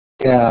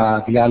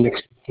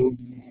διάλεξη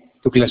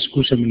του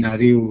Κλασικού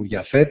Σεμιναρίου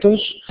για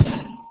φέτος.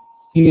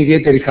 Είναι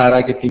ιδιαίτερη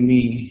χαρά και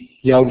τιμή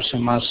για όλους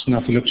εμάς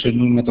να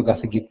φιλοξενούμε τον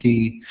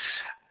καθηγητή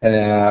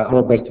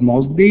Robert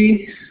Maltby,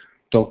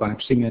 το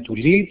Πανεπιστήμιο του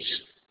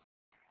Leeds.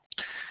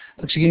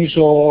 Θα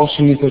ξεκινήσω ως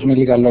συνήθως με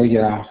λίγα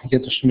λόγια για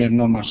το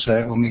σημερινό μας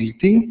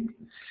ομιλητή.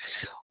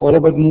 Ο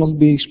Robert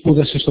Maltby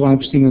σπούδασε στο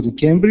Πανεπιστήμιο του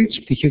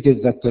Cambridge, πτυχίο και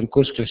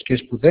διδακτορικό στις κλασικές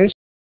σπουδές.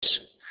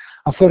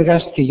 Αφού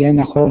εργάστηκε για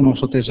ένα χρόνο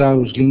στο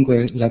Τεζάρους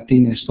Linguae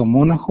Latines στο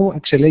Μόναχο,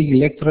 εξελέγει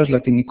λέκτορας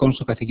λατινικών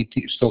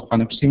στο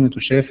Πανεπιστήμιο του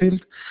Sheffield,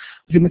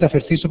 πριν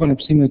μεταφερθεί στο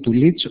Πανεπιστήμιο του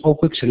Leeds,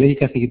 όπου εξελέγει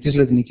καθηγητής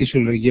λατινικής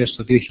φιλολογίας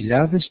το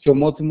 2000 και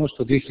ομότιμος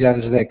το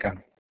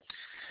 2010.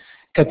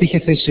 Κατήχε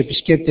θέσεις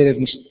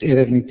επισκέπτη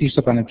ερευνητή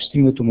στο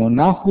Πανεπιστήμιο του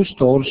Μονάχου,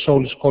 στο All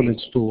Souls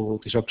College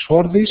της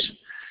Οξφόρδης.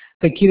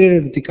 Τα κύρια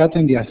ερευνητικά του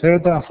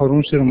ενδιαφέροντα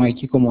αφορούν στη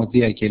ρωμαϊκή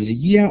κωμωδία και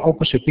ελεγγύα,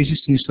 όπως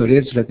επίσης την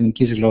ιστορία της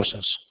λατινικής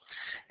γλώσσας.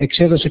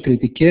 Εξέδωσε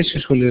κριτικές και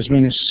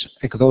σχολιασμένες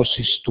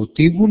εκδόσεις του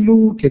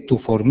Τίβουλου και του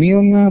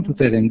Φορμίωνα, του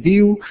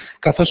Τερεντίου,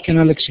 καθώς και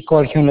ένα λεξικό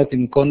αρχαίων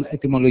λατινικών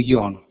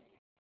ετυμολογιών.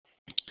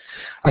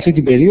 Αυτή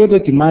την περίοδο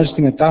ετοιμάζει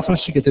τη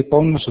μετάφραση και το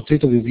επόμενο στο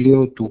τρίτο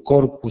βιβλίο του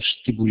Corpus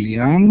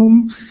Tibulianum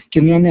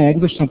και μια νέα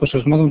έκδοση των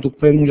αποσπασμάτων του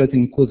πρώιμου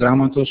λατινικού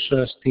δράματος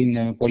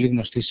στην πολύ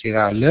γνωστή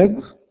σειρά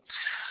Leeds.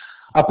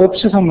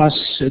 Απόψε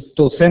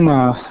το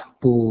θέμα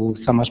που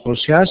θα μας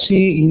παρουσιάσει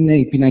είναι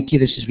οι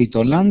πινακίδες της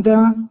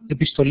Βιντολάντα,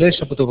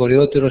 επιστολές από το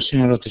βορειότερο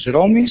σύνορο της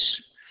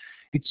Ρώμης.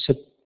 It's a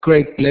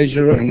great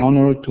pleasure and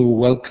honor to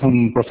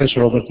welcome Professor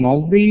Robert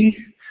Maltby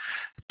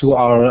to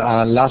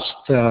our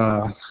last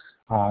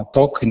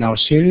talk in our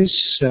series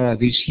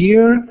this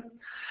year.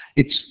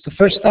 It's the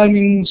first time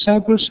in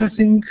Cyprus, I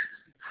think.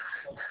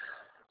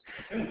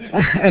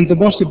 And the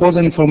most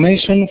important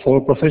information for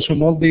Professor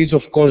Maltby is,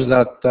 of course,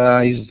 that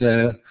is the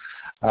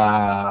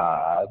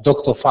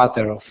Dr.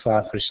 Vater of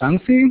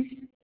Chrysanthi.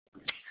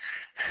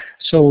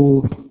 So,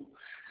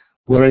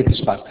 we're ready to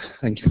start.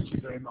 Thank you. Thank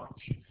you very much.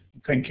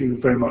 Thank you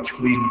very much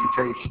for the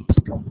invitation to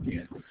come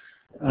here.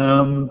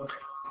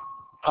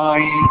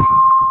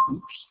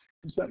 Oops,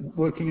 is that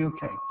working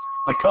okay?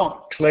 I can't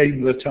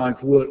claim that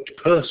I've worked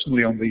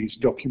personally on these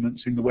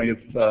documents in the way of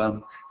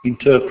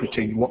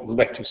interpreting what the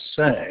letters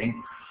say,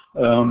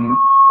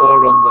 or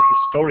on the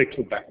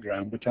historical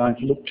background, but I've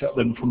looked at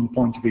them from the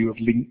point of view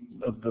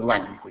of the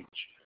language,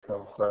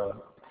 of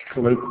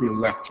colloquial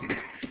Latin,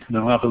 and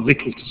I'll have a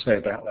little to say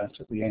about that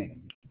at the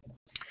end.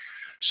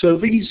 So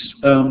these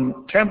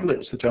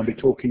tablets that I'll be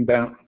talking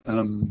about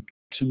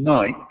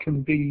tonight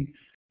can be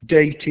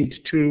dated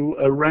to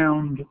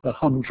around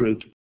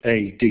 100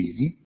 AD,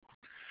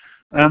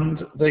 and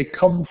they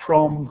come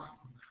from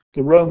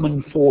the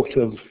Roman fort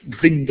of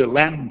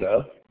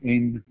Vindolanda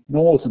in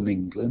northern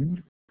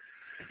England,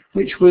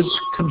 which was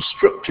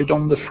constructed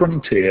on the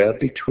frontier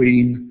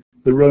between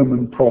the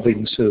Roman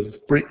province of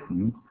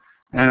Britain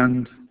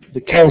and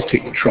the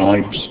Celtic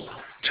tribes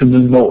to the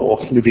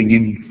north living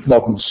in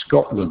modern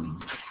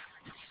Scotland.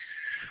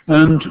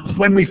 And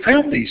when we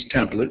found these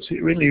tablets,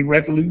 it really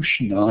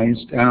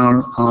revolutionized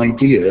our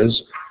ideas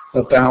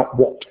about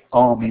what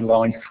army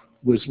life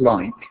was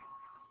like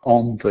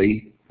on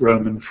the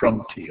Roman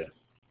frontier.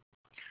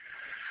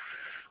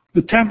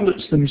 The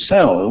tablets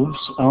themselves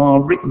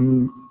are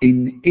written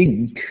in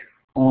ink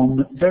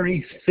on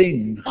very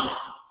thin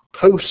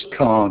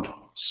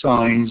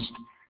postcard-sized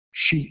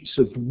sheets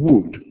of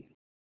wood.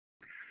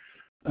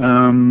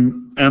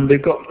 And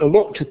they've got a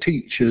lot to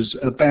teach us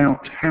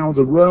about how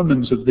the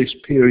Romans of this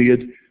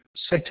period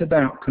set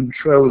about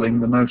controlling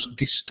the most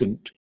distant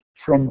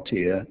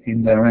frontier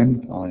in their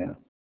empire.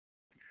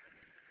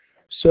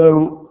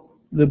 So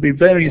there'll be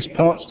various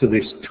parts to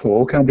this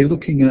talk. I'll be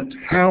looking at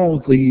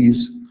how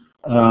these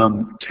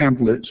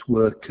tablets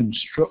were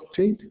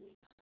constructed,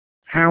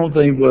 how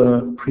they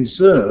were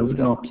preserved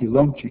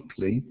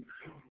archaeologically,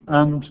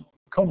 and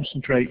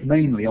concentrate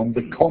mainly on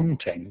the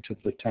content of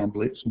the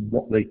tablets and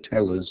what they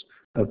tell us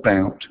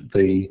about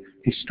the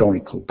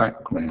historical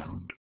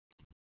background.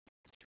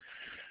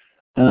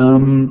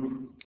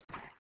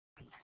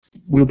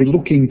 We'll be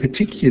looking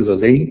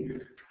particularly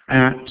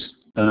at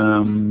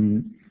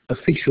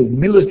official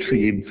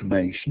military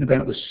information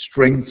about the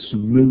strengths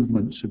and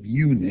movements of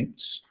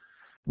units,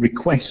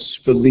 requests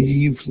for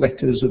leave,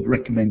 letters of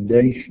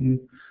recommendation,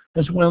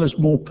 as well as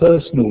more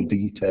personal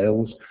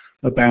details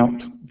about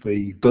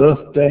the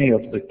birthday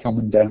of the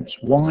commandant's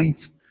wife,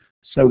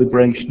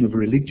 celebration of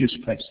religious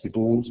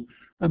festivals,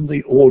 and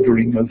the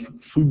ordering of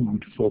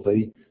food for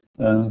the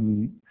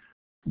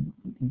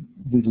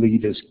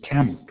leader's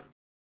camp.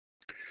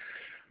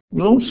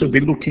 We'll also be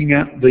looking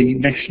at the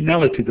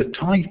nationality, the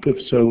type of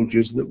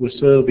soldiers that were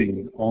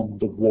serving on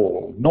the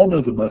wall. None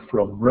of them are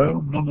from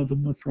Rome, none of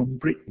them are from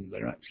Britain.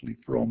 They're actually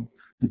from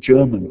the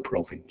German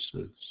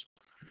provinces.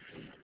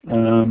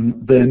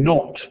 They're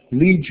not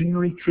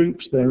legionary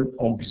troops, they're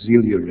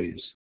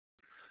auxiliaries.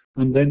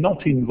 And they're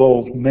not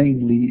involved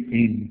mainly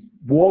in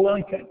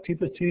warlike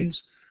activities,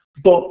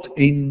 but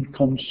in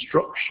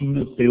construction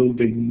of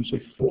buildings,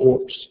 of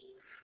forts.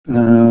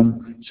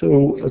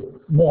 So a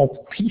more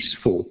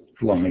peaceful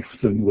life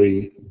than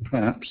we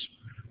perhaps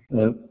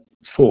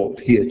thought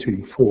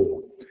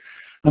heretofore.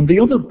 And the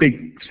other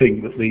big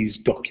thing that these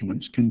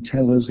documents can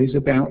tell us is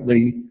about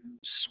the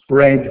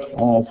spread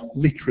of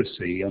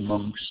literacy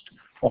amongst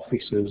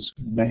officers,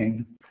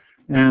 men,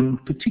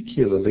 and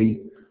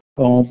particularly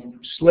of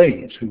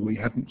slaves, who we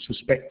hadn't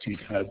suspected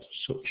had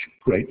such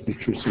great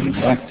literacy in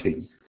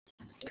Latin.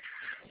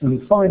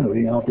 And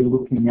finally, I'll be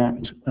looking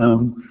at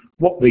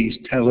what these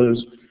tell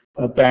us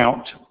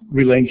about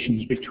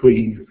relations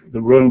between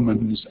the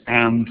Romans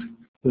and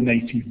the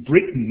native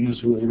Britons,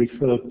 who are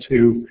referred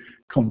to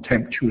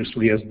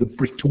contemptuously as the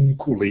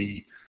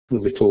Britunculi, the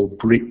little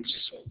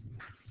Brits.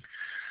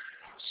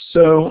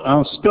 So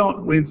I'll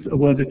start with a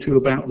word or two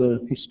about the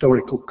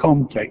historical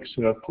context.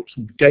 So I've put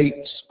some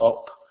dates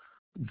up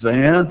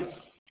there.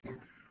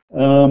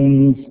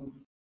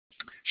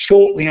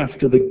 Shortly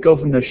after the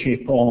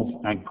governorship of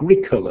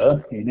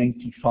Agricola in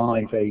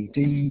 85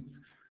 AD,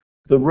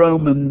 the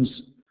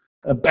Romans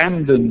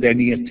abandoned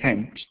any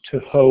attempt to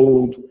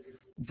hold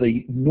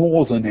the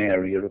northern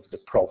area of the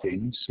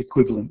province,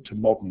 equivalent to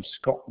modern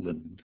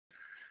Scotland,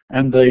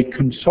 and they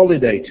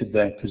consolidated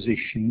their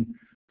position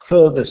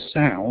further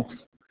south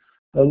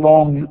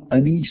along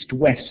an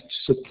east-west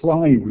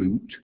supply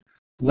route,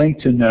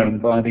 later known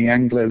by the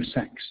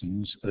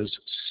Anglo-Saxons as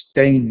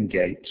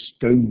Staingate,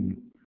 Stone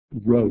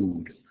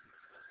Road.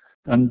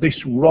 And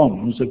this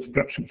runs,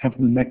 perhaps we have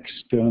the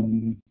next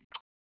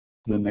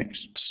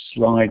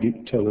slide,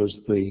 it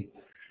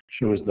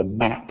shows us the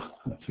map,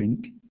 I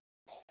think.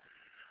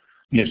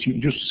 Yes, you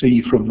can just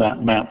see from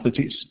that map that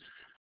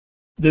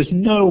there's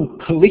no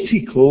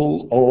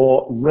political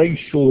or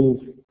racial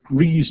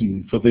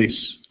reason for this.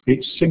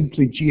 It's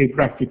simply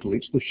geographical.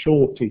 It's the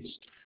shortest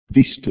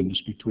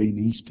distance between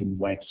east and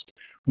west,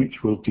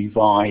 which will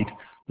divide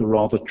the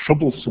rather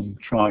troublesome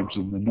tribes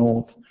in the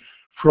north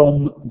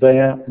from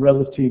their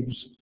relatives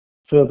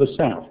further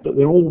south. But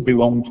they all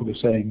belong to the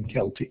same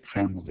Celtic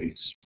families.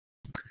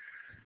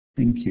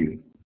 Thank you.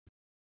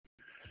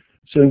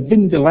 So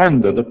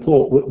Vindolanda, the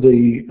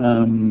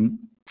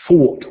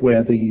fort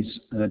where these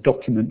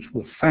documents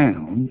were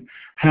found,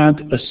 had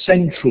a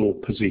central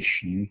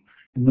position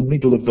in the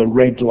middle of the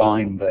red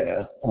line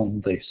there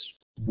on this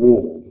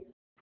wall.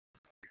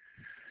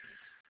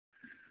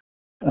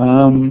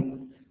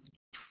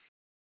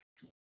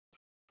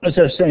 As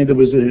I say, there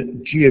was a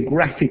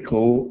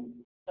geographical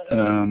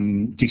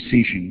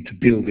decision to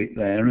build it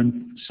there, and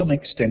to some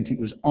extent it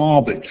was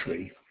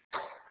arbitrary.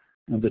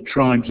 And the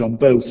tribes on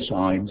both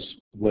sides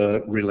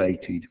were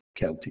related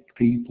Celtic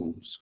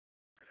peoples.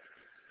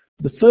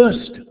 The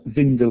first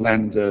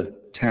Vindolanda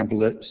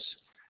tablets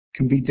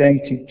can be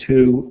dated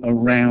to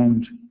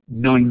around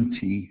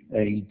 90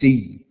 AD.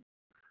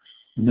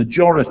 The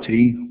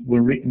majority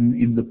were written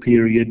in the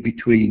period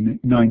between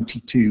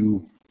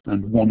 92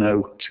 and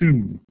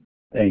 102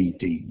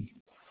 AD.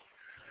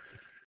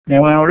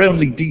 Now, our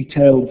only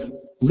detailed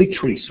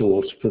literary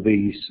source for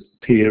this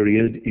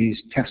period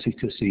is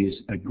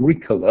Tacitus's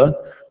Agricola,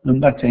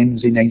 and that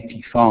ends in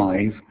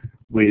 85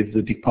 with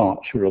the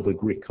departure of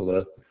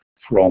Agricola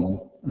from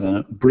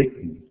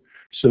Britain.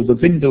 So the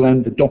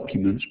Vindolanda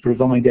documents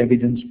provide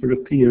evidence for a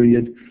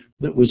period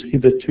that was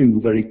hitherto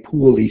very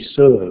poorly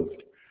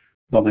served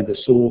by the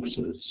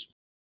sources.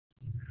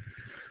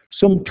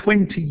 Some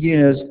 20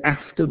 years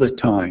after the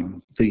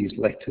time these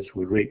letters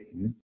were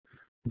written,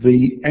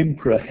 the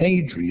Emperor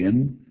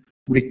Hadrian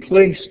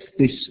replaced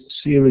this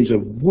series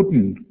of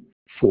wooden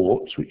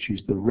forts, which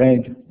is the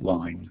red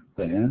line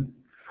there,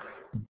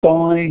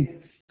 by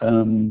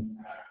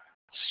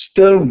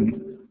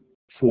stone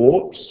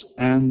forts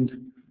and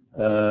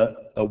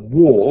a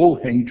wall,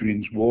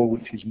 Hadrian's wall,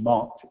 which is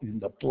marked in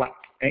the black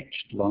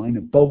etched line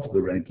above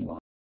the red line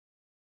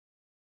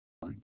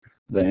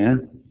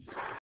there.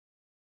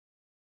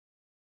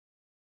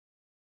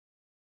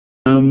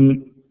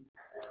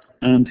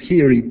 And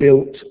here he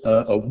built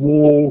a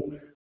wall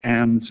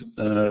and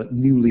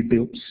newly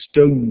built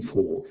stone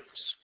forts.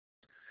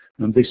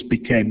 And this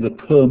became the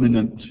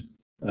permanent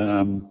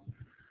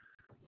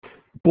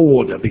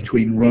border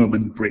between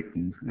Roman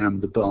Britain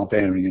and the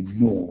barbarian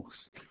north.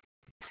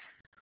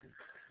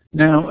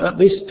 Now, at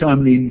this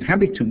time, the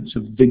inhabitants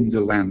of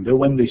Vindolanda,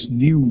 when this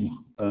new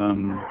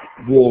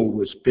wall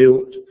was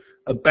built,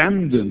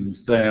 abandoned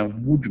their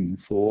wooden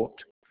fort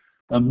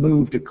and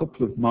moved a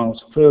couple of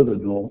miles further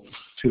north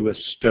to a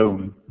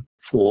stone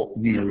fort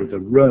nearer the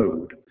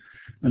road.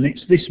 And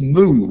it's this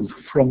move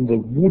from the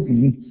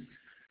wooden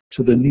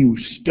to the new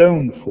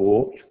stone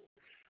fort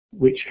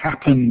which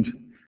happened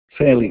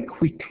fairly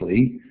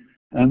quickly,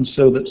 and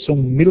so that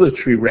some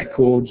military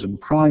records and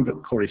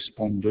private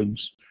correspondence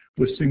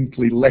were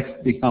simply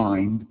left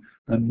behind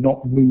and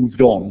not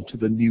moved on to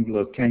the new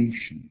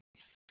location.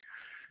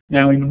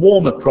 Now, in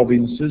warmer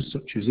provinces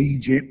such as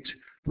Egypt,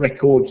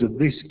 records of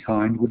this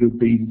kind would have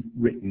been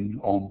written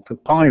on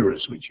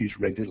papyrus, which is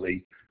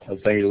readily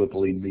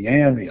available in the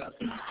area.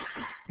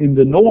 In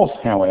the north,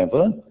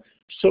 however,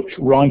 such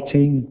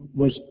writing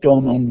was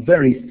done on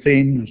very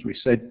thin, as we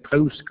said,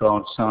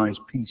 postcard-sized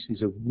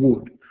pieces of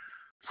wood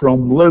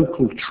from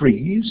local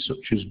trees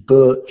such as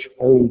birch,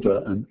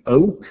 alder and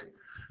oak,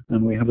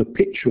 and we have a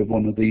picture of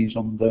one of these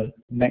on the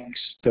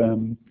next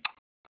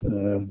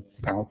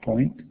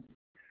PowerPoint.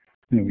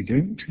 There we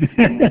go.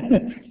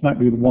 Might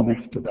be the one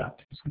after that.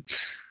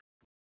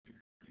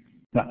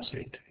 That's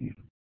it. Yeah.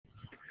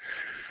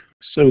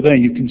 So there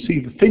you can see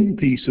the thin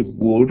piece of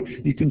wood.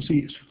 You can see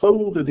it's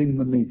folded in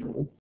the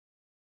middle.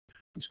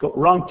 It's got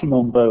writing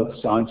on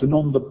both sides, and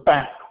on the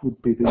back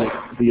would be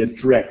the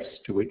address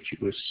to which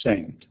it was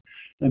sent.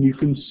 And you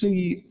can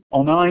see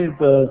on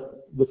either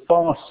the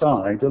far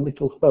side a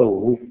little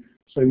hole,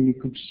 so you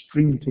could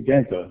string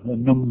together a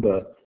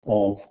number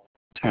of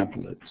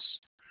tablets.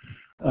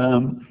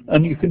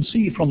 And you can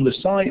see from the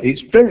side,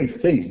 it's very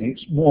thin.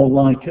 It's more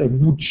like a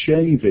wood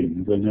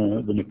shaving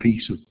than a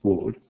piece of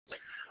wood.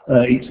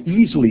 It's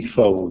easily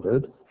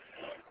folded,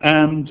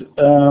 and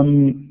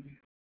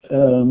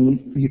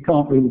you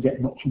can't really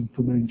get much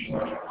information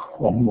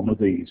on one of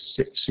these,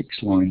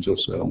 six lines or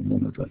so on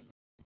one of them.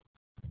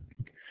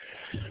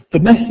 The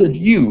method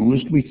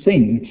used, we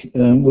think,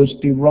 was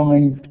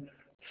derived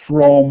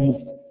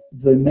from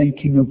the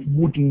making of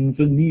wooden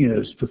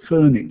veneers for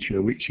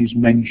furniture, which is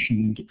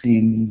mentioned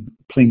in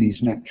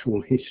Pliny's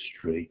Natural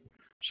History.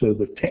 So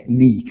the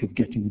technique of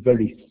getting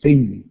very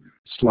thin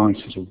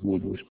slices of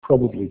wood was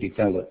probably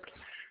developed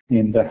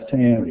in that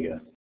area.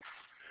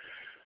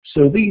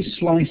 So these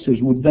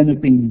slices would then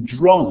have been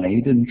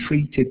dried and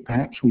treated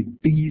perhaps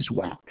with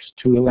beeswax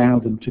to allow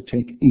them to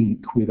take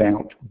ink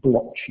without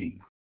blotching.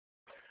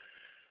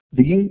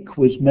 The ink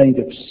was made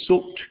of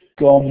soot,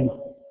 gum,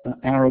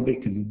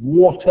 Arabic and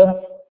water,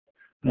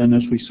 and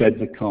as we said,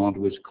 the card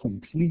was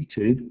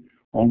completed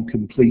on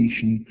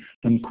completion,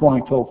 and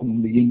quite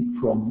often the ink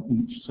from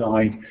each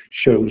side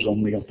shows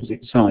on the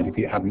opposite side if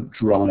it hadn't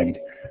dried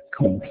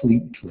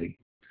completely.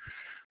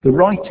 The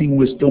writing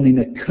was done in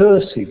a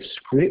cursive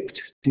script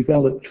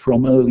developed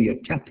from earlier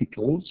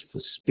capitals for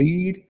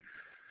speed,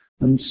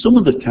 and some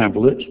of the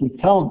tablets we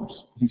can't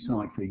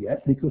decipher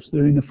yet because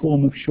they're in a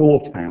form of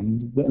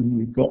shorthand, and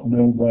we've got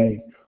no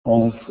way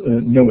of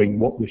knowing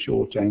what the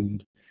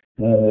shorthand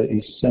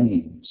is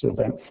saying. So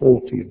about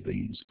 40 of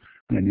these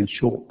are in a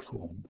short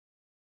form.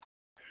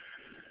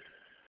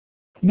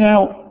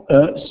 Now,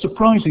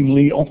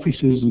 surprisingly,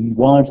 officers and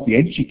wives, the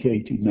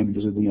educated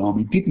members of the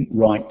army, didn't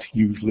write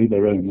usually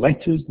their own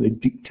letters.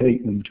 They'd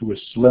dictate them to a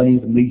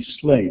slave, and these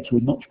slaves were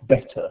much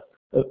better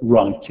at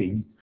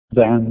writing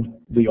than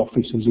the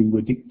officers who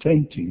were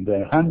dictating.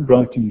 Their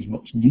handwriting is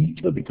much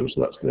neater because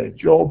that's their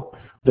job.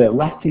 Their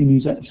Latin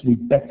is actually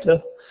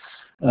better.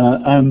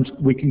 And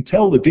we can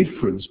tell the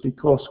difference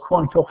because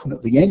quite often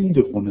at the end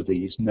of one of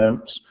these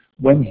notes,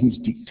 when he's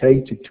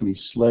dictated to his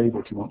slave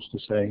what he wants to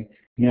say,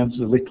 he adds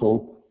a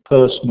little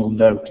personal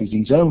note in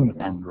his own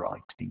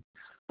handwriting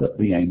at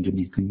the end, and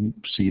you can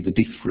see the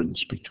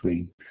difference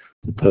between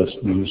the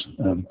person who's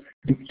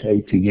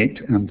dictating it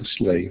and the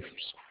slave's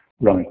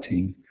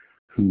writing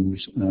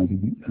who's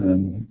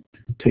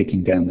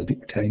taking down the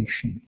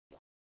dictation.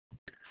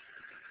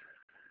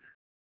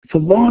 For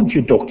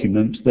larger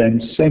documents,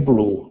 then,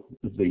 several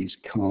of these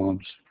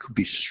cards could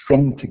be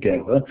strung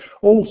together.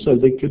 Also,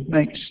 they could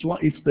make,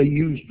 if they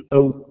used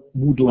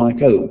wood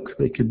like oak,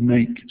 they could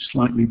make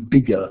slightly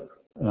bigger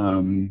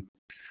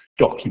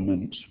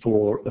documents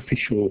for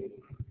official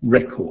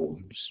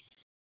records.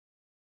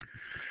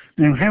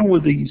 Now, how were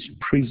these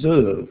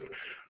preserved?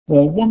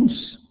 Well,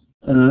 once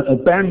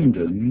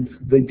abandoned,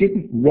 they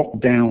didn't rot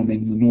down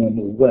in the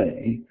normal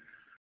way,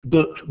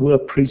 but were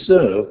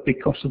preserved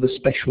because of the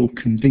special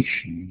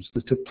conditions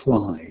that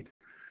applied.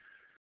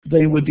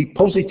 They were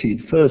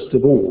deposited, first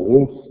of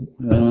all,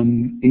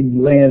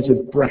 in layers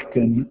of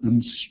bracken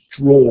and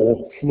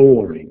straw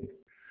flooring,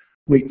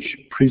 which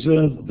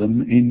preserved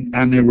them in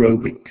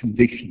anaerobic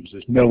conditions.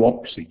 There's no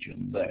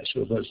oxygen there,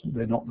 so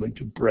they're not going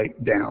to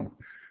break down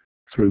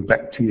through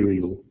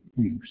bacterial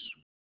use.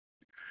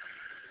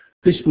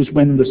 This was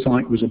when the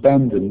site was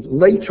abandoned.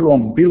 Later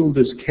on,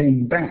 builders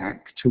came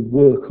back to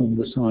work on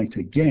the site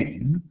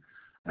again,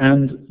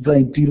 and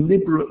they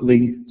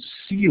deliberately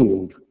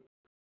sealed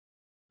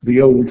the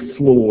old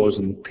floors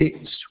and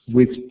pits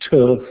with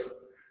turf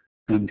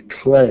and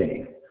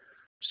clay,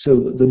 so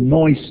that the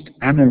moist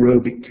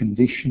anaerobic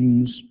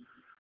conditions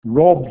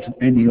robbed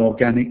any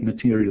organic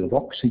material of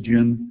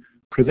oxygen,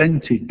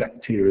 prevented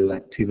bacterial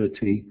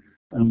activity,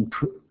 and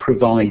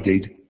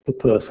provided the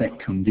perfect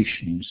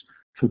conditions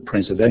for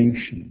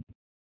preservation.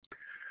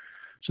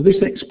 So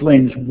this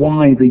explains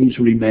why these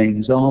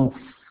remains are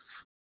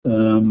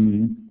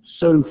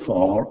so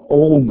far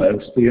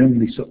almost the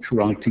only such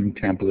writing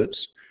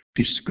tablets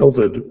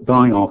discovered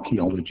by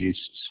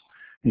archaeologists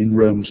in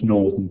Rome's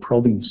northern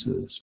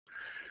provinces.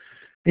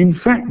 In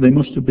fact, they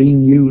must have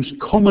been used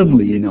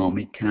commonly in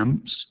army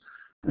camps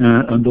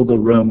and other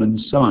Roman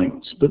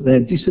sites, but their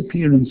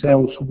disappearance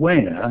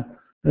elsewhere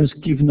has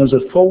given us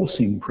a false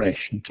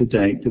impression to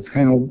date of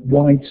how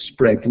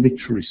widespread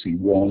literacy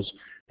was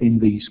in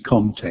these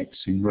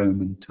contexts in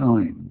Roman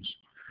times.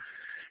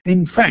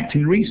 In fact,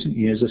 in recent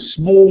years, a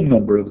small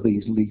number of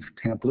these leaf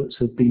tablets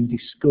have been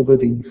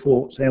discovered in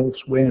forts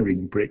elsewhere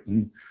in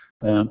Britain,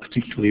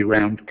 particularly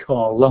around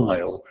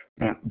Carlisle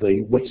at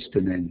the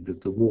western end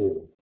of the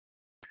wall.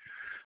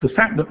 The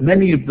fact that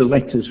many of the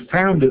letters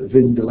found at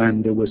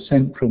Vindolanda were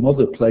sent from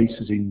other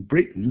places in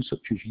Britain, such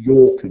as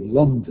York and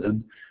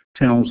London,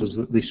 tells us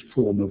that this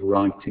form of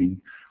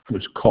writing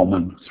was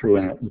common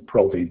throughout the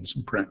province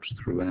and perhaps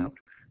throughout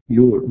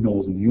Europe,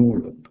 Northern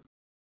Europe.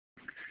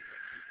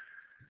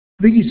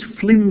 These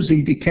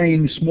flimsy,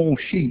 decaying small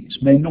sheets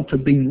may not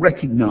have been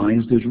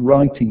recognised as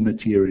writing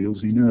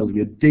materials in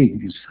earlier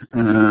digs,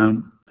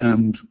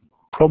 and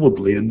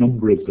probably a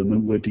number of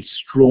them were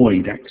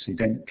destroyed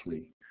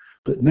accidentally.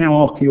 But now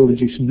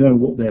archaeologists know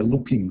what they're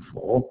looking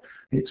for.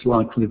 It's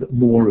likely that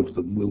more of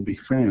them will be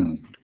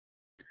found.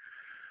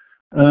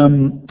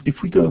 If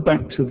we go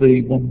back to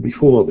the one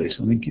before this,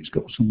 I think it's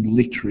got some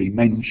literary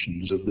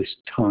mentions of this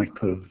type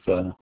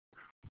of...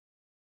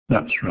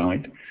 that's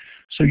right.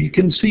 So you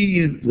can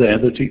see there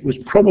that it was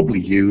probably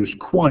used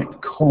quite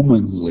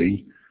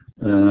commonly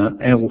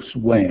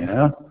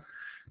elsewhere.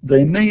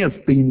 They may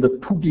have been the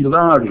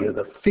pugillaria,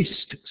 the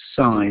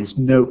fist-sized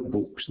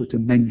notebooks that are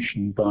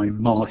mentioned by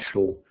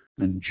Marshall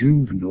and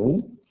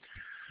Juvenal.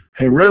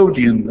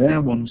 Herodian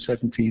there,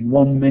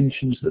 117.1,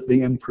 mentions that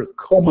the Emperor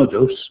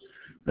Commodus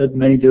had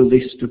made a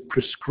list of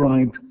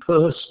prescribed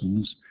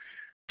persons,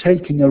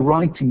 taking a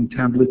writing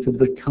tablet of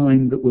the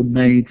kind that were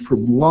made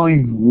from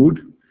lime wood,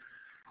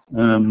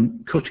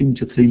 cut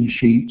into thin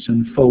sheets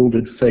and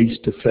folded face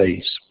to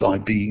face by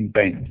being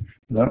bent.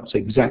 That's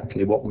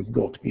exactly what we've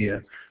got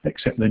here,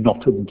 except they're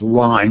not of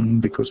lime,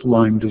 because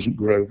lime doesn't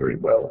grow very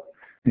well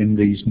in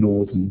these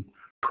northern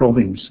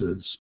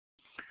provinces.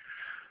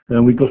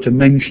 We've got a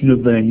mention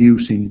of their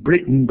use in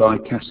Britain by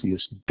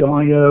Cassius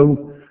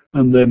Dio,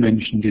 and they're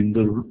mentioned in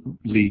the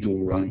legal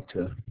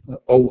writer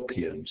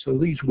Ulpian. So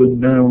these were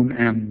known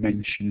and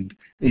mentioned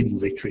in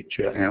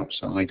literature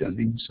outside and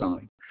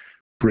inside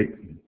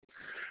Britain.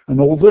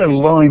 And although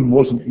lime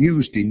wasn't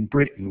used in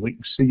Britain, we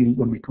can see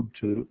when we come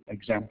to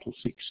example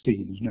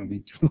 16, there's no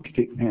need to look at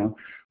it now,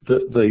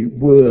 that the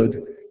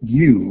word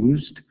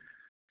used,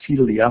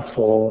 tilia,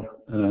 for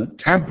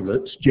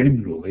tablets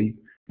generally,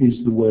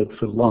 is the word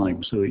for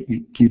lime, so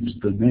it gives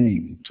the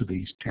name to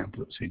these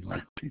tablets in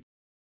Latin.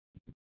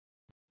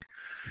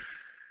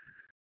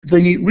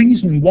 The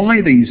reason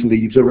why these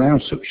leaves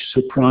aroused such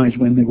surprise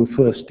when they were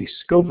first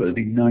discovered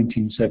in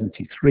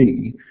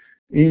 1973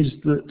 is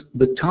that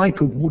the type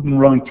of wooden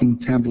writing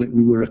tablet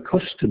we were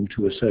accustomed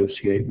to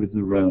associate with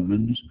the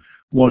Romans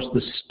was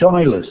the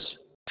stylus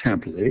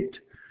tablet,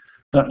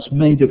 that's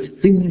made of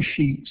thin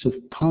sheets of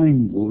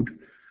pine wood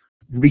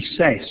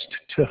recessed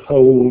to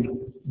hold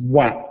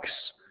wax,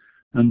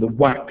 and the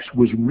wax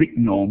was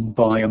written on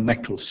by a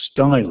metal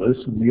stylus,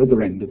 and the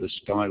other end of the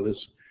stylus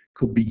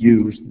could be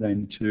used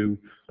then to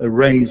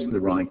erase the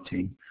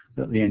writing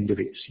at the end of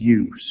its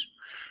use.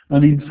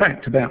 And in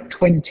fact, about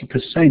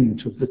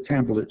 20% of the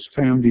tablets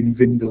found in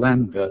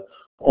Vindolanda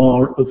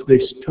are of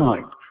this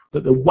type,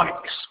 but the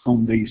wax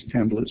on these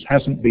tablets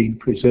hasn't been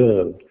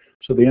preserved.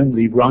 So the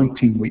only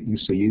writing we can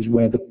see is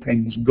where the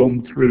pen's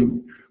gone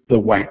through the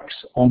wax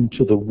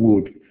onto the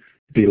wood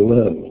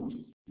below.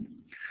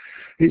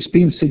 It's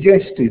been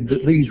suggested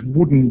that these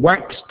wooden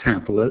wax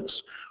tablets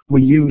were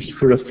used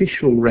for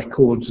official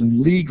records and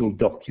legal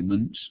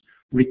documents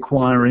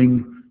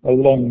requiring a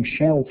long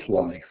shelf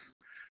life,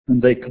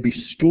 and they could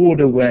be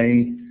stored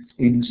away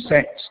in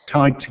sets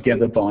tied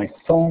together by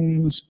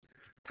thongs,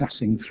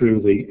 passing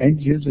through the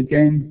edges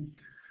again.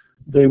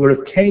 They were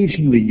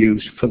occasionally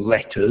used for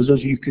letters,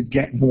 as you could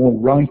get more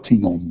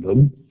writing on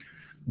them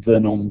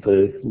than on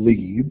the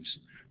leaves,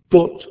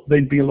 but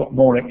they'd be a lot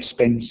more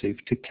expensive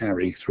to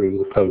carry through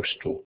the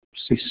postal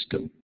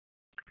system.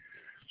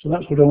 So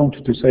that's what I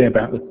wanted to say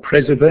about the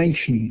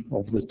preservation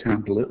of the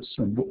tablets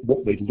and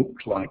what they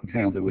looked like and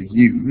how they were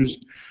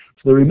used.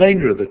 For the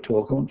remainder of the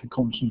talk, I want to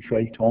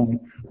concentrate on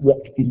what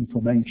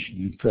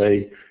information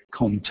they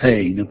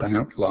contain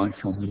about life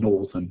on the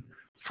northern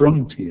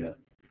frontier.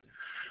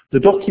 The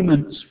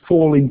documents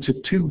fall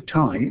into two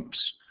types,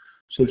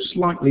 so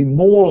slightly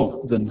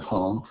more than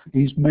half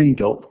is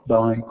made up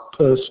by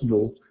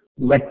personal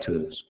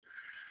letters,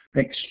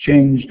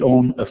 exchanged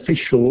on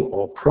official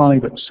or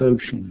private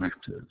social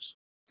matters.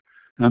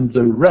 And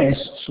the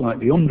rest,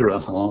 slightly under a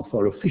half,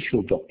 are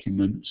official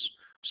documents,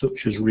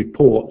 such as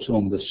reports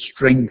on the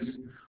strength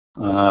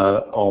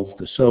of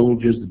the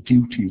soldiers, the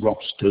duty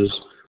rosters,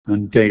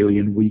 and daily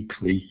and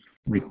weekly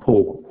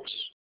reports.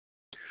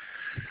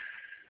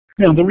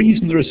 Now, the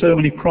reason there are so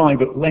many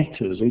private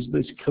letters is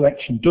this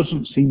collection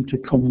doesn't seem to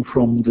come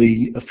from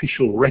the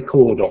official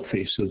record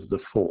office of the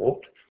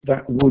fort.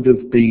 That would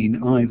have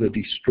been either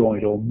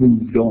destroyed or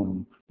moved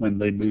on when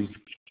they moved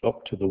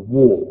up to the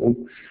wall.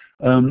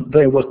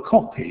 There were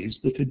copies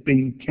that had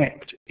been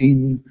kept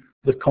in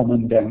the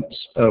commandant's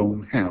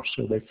own house,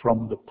 so they're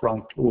from the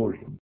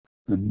praetorium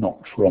and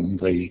not from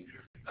the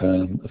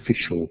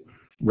official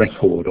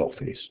record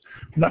office.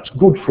 And that's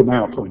good from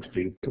our point of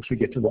view, because we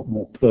get a lot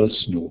more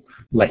personal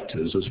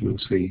letters, as we'll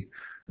see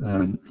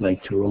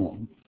later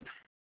on.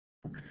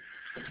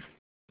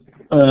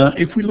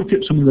 If we look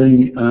at some of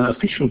the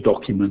official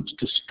documents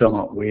to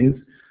start with,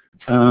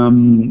 I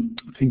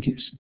think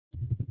it's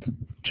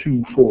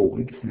 2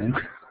 forward now.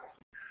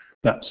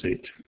 That's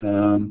it.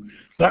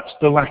 That's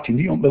the Latin.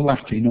 Do you want the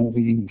Latin or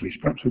the English?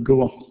 Perhaps we'll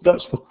go off.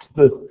 That's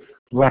the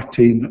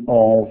Latin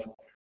of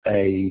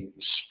a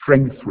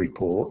strength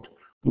report.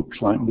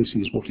 Looks like this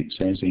is what it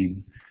says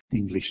in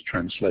English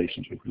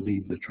translations. We can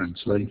leave the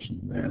translation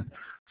there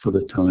for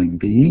the time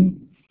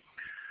being.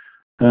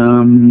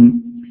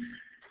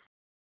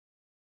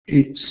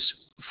 It's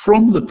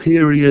from the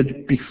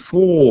period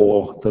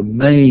before the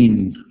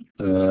main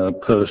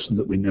person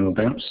that we know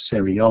about,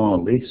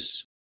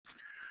 Cerealis,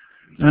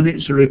 and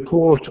it's a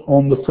report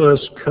on the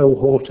first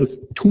cohort of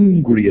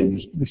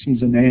Tungrians. This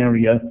is an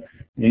area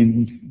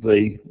in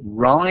the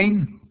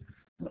Rhine,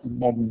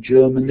 modern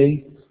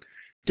Germany,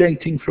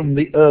 dating from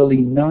the early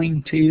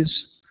 90s,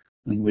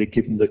 and we're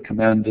given the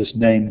commander's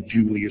name,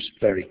 Julius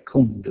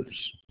Verecundus.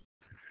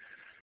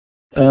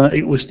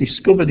 It was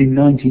discovered in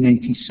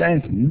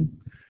 1987,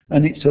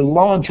 and it's a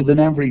larger than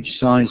average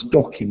sized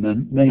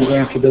document made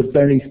out of a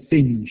very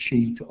thin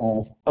sheet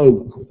of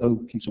oak.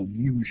 Oak is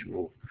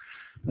unusual.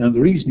 And the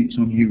reason it's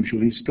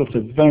unusual is it's got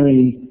a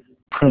very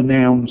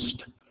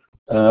pronounced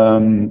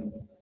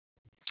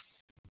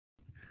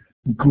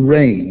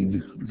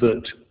grain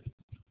that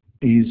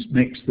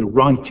makes the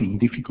writing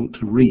difficult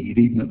to read,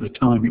 even at the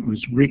time it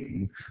was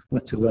written,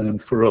 let alone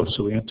for us.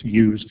 So we had to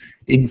use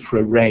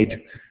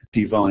infrared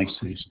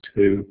devices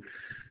to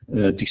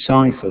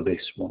decipher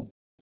this one.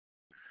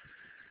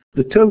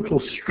 The total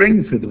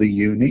strength of the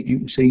unit, you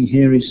can see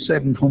here, is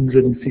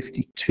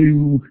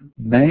 752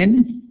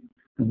 men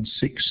and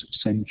 6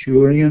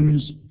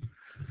 centurions,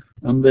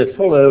 and there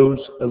follows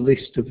a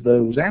list of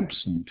those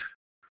absent.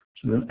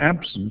 So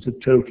absent, a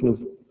total of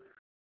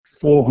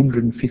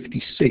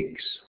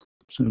 456.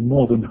 So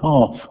more than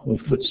half of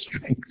the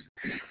strength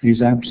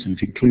is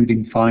absent,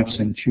 including 5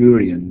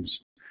 centurions.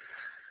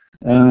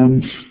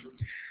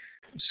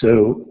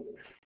 So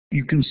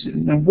you can see,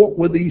 now what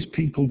were these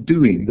people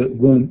doing that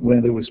weren't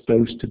where they were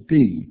supposed to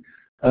be?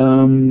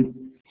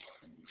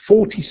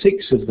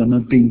 46 of them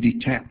have been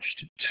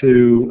detached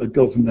to a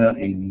governor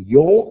in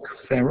York,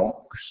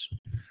 Ferox.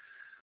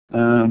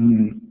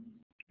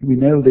 We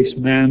know this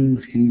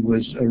man, he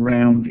was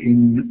around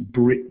in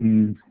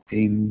Britain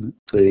in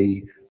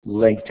the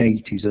late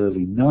 80s,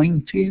 early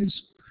 90s.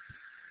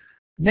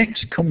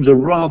 Next comes a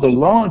rather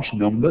large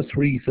number,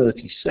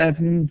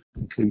 337,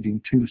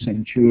 including 2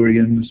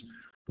 centurions,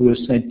 who are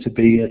said to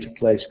be at a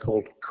place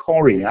called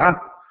Coria.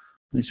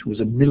 This was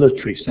a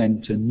military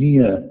centre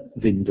near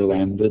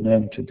Vindolanda,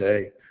 known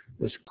today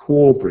as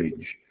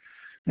Corbridge.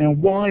 Now,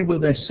 why were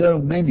there so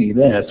many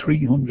there,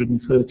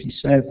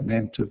 337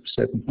 out of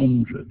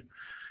 700?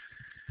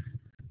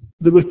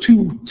 There were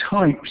 2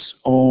 types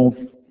of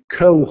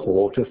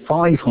cohort, a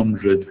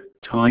 500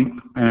 type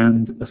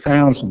and a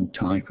 1,000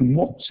 type, and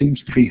what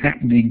seems to be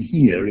happening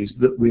here is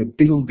that we're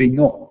building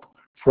up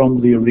from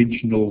the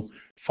original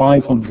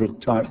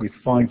 500 type with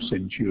 5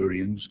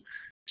 centurions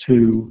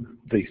to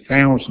the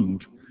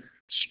 1,000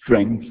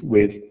 strength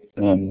with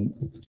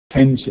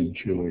 10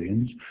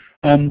 centurions,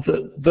 and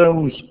that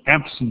those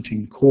absent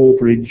in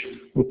Corbridge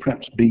were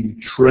perhaps being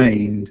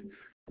trained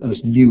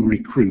as new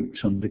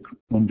recruits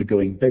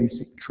undergoing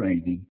basic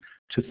training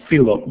to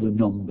fill up the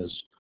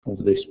numbers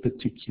of this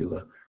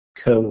particular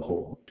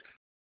cohort.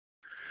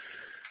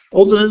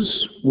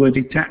 Others were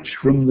detached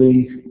from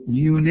the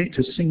unit,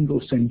 a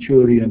single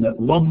centurion at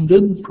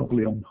London,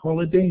 probably on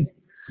holiday.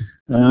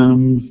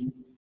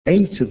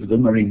 8 of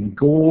them are in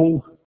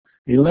Gaul,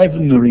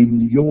 11 are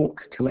in York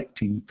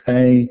collecting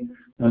pay,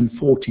 and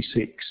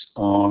 46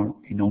 are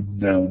in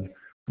unknown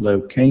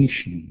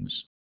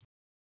locations.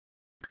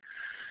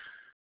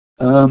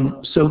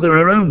 So there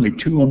are only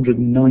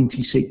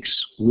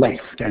 296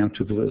 left out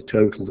of a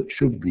total that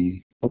should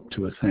be up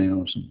to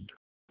 1,000.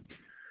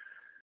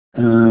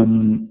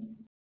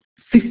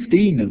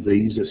 15 of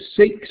these are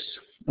sick,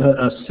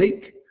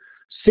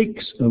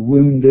 6 are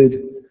wounded,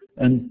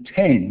 and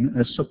 10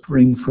 are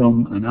suffering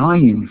from an eye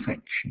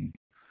infection,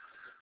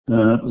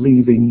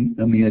 leaving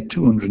a mere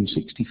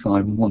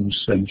 265 and 1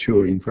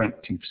 centurion for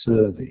active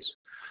service.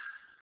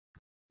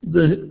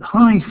 The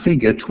high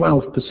figure,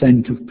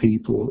 12% of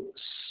people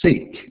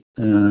sick,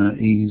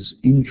 is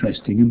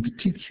interesting, and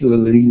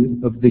particularly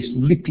of this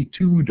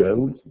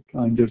lipitudo,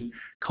 kind of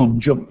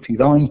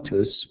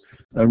conjunctivitis,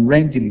 a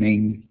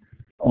reddening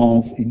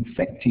of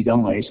infected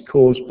eyes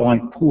caused by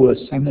poor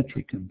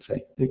sanitary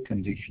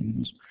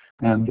conditions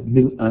and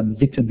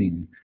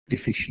vitamin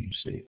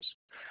deficiencies.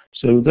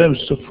 So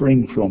those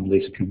suffering from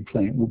this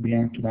complaint will be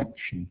out of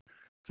action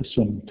for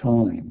some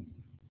time.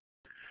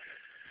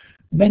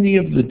 Many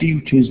of the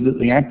duties that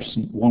the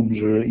absent ones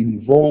are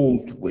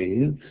involved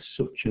with,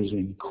 such as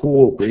in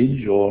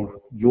Corbridge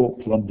or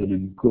York, London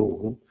and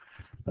Gaul,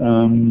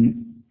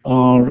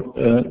 are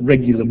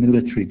regular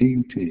military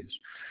duties.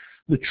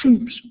 The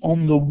troops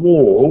on the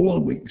wall,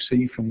 we can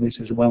see from this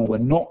as well, were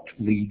not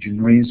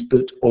legionaries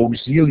but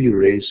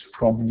auxiliaries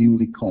from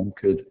newly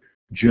conquered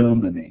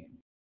Germany.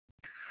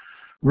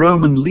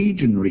 Roman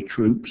legionary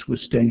troops were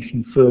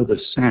stationed further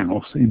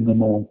south in the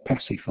more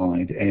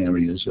pacified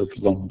areas of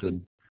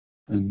London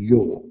and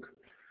York.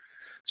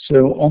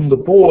 So on the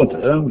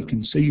border, we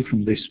can see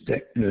from this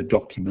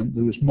document,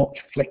 there was much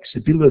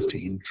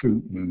flexibility in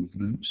troop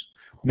movements,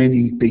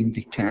 many being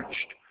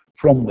detached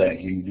from their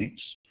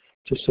units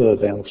to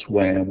serve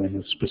elsewhere when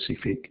a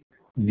specific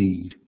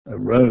need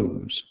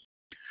arose.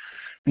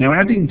 Now,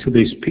 adding to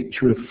this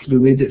picture of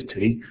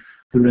fluidity,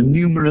 there are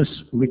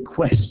numerous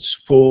requests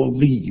for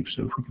leave.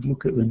 So if we can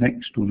look at the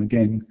next one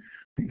again,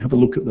 we can have a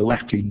look at the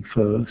Latin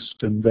first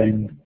and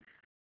then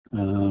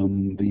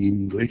the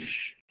English.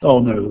 Oh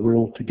no, we're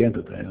all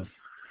together there.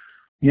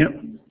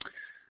 Yep.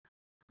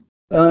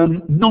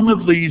 None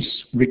of these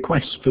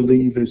requests for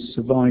leave has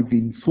survived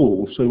in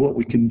full, so what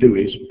we can do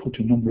is put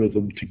a number of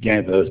them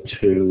together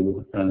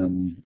to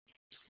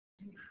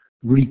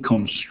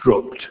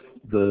reconstruct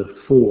the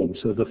form.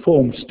 So the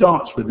form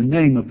starts with the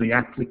name of the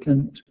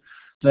applicant,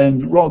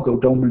 then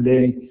Rogo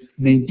Domine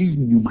me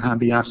dignum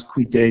habeas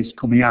quides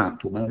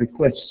comiatum. I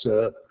request,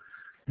 sir,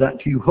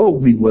 that you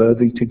hold me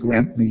worthy to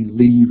grant me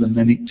leave, and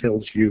then it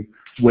tells you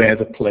where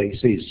the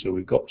place is. So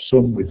we've got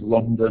some with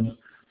London,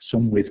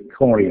 some with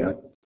Coria.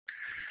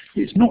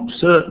 It's not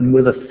certain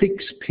whether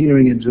fixed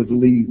periods of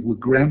leave were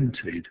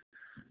granted.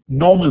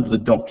 None of the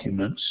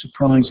documents,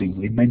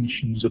 surprisingly,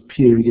 mentions a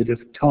period of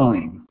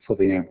time for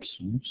the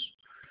absence,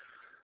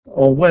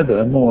 or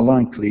whether, more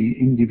likely,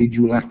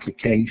 individual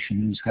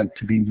applications had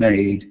to be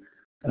made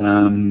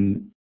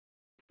and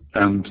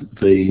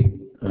the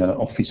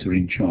officer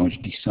in charge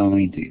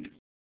decided.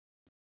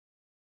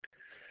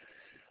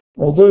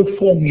 Although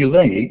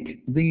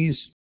formulaic, these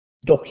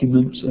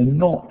documents are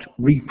not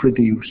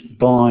reproduced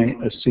by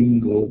a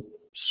single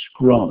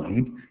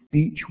scribe.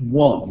 Each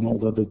one,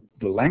 although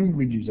the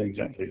language is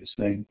exactly the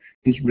same,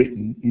 is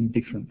written in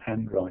different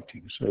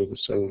handwriting. So the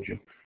soldier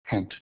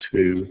had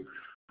to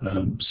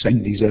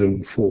send his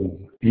own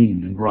form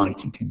in and write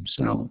it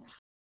himself.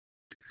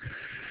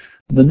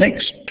 The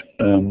next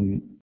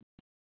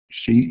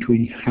sheet,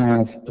 we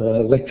have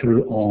a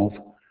letter of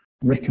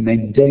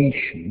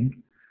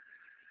recommendation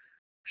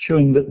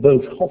showing that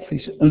both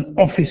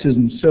officers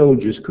and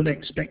soldiers could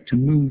expect to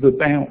move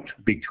about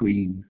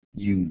between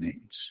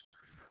units,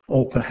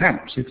 or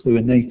perhaps, if they were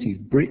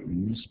native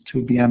Britons,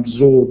 to be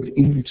absorbed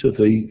into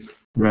the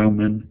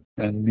Roman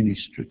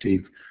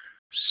administrative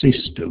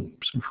system.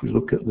 So if we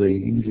look at the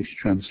English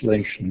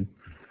translation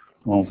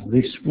of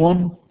this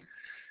one,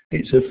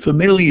 it's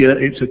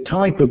a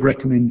type of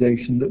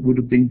recommendation that would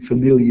have been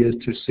familiar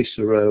to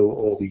Cicero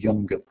or the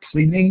younger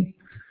Pliny.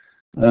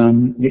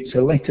 It's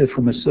a letter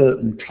from a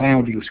certain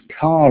Claudius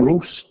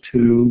Carus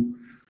to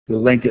the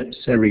legate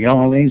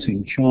Cereales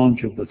in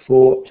charge of the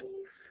fort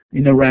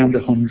in around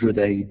 100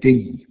 AD.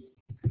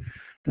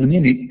 And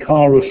in it,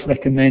 Carus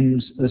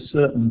recommends a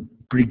certain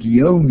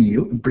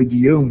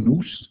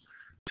Brigionus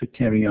to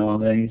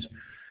Cereales,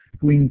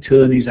 who in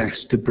turn is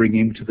asked to bring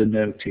him to the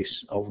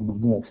notice of a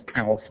more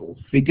powerful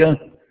figure,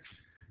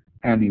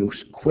 Annius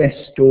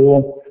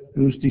Questor,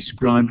 who's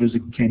described as a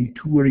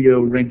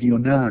centurio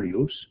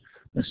regionarius,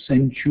 a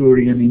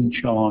centurion in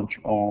charge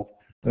of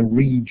a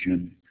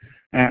region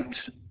at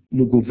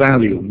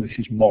Luguvalium, which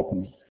is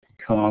modern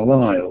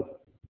Carlisle.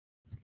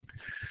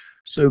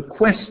 So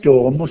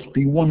Questor must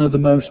be one of the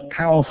most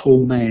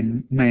powerful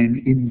men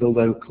in the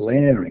local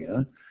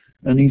area,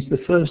 and he's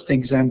the first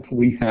example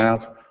we have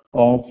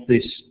of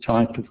this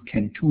type of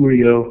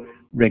centurio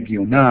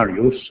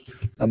regionarius,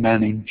 a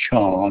man in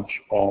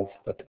charge of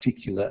a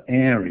particular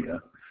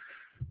area.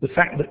 The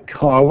fact that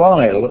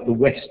Carlisle, at the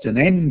western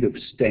end of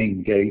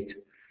Staingate,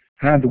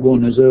 had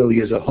one as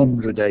early as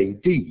 100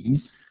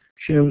 AD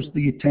shows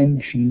the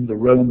attention the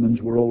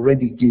Romans were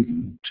already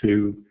given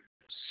to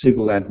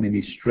civil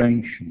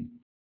administration.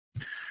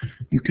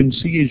 You can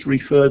see he's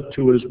referred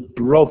to as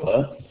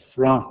brother,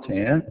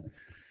 frater.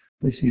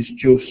 This is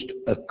just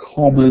a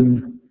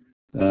common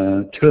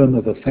term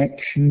of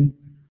affection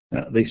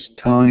at this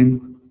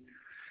time.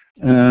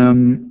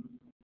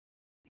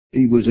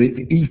 He was of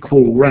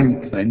equal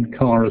rank then.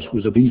 Carus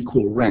was of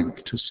equal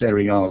rank to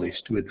Cereales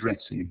to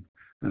address him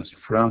as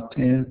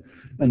frater.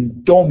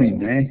 And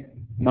domine,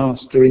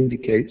 master,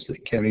 indicates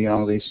that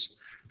Cereales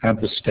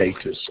had the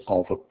status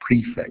of a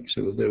prefect.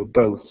 So they were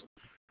both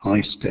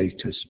high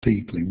status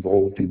people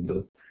involved in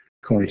the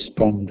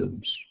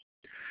correspondence.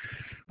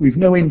 We've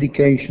no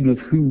indication of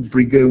who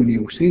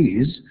Brigonius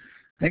is,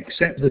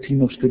 except that he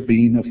must have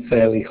been of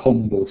fairly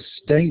humble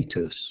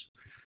status.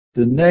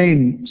 The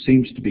name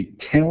seems to be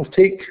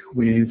Celtic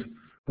with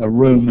a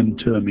Roman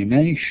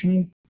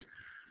termination,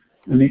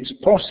 and it's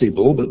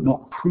possible, but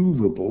not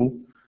provable,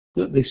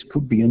 that this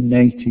could be a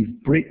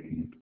native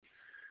Briton.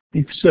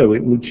 If so,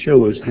 it would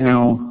show us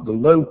how the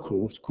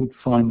locals could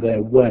find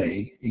their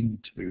way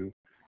into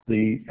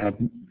the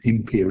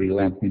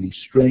imperial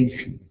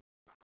administration.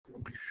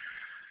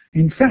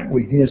 In fact,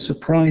 we hear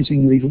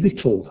surprisingly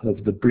little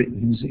of the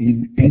Britons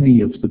in any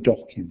of the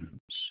documents.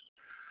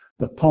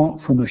 Apart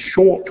from a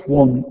short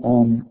one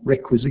on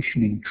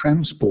requisitioning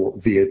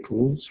transport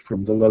vehicles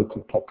from the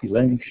local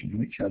population,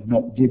 which I've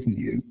not given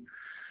you,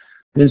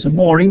 There's a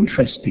more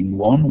interesting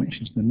one,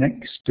 which is the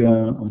next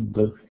on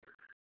the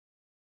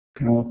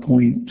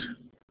PowerPoint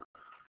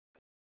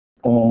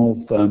of,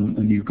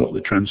 and you've got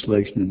the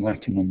translation in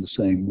Latin on the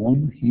same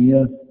one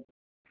here.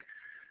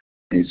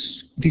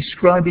 It's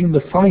describing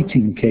the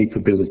fighting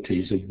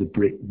capabilities of the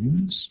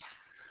Britons,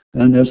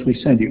 and as we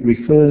said, it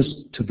refers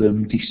to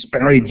them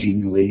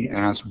disparagingly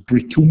as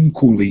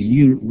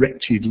Britunculi,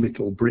 wretched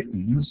little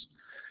Britons.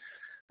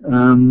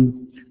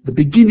 The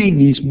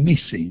beginning is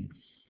missing,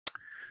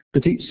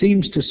 but it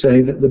seems to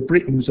say that the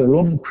Britons are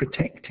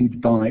unprotected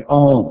by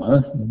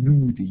armour,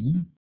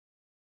 nudi,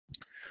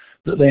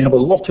 that they have a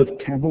lot of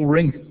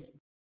cavalry,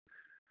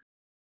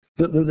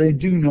 but that they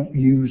do not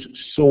use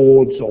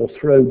swords or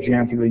throw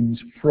javelins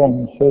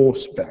from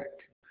horseback.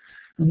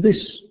 And this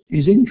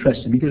is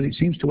interesting because it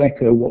seems to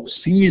echo what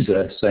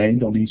Caesar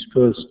said on his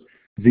first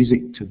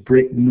visit to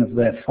Britain of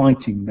their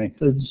fighting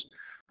methods.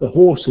 The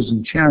horses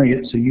and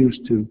chariots are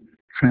used to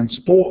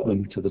transport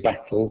them to the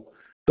battle,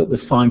 but the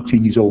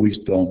fighting is always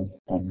done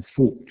on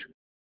foot.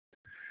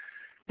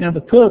 Now,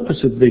 the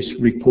purpose of this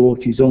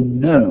report is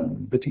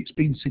unknown, but it's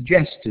been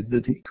suggested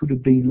that it could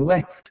have been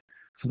left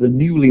for the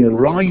newly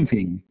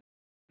arriving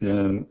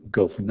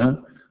governor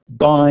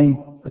by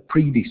a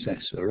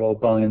predecessor or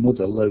by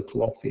another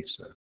local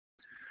officer.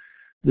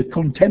 The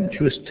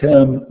contemptuous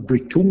term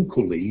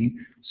Britunculi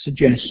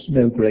suggests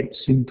no great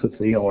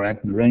sympathy or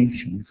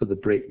admiration for the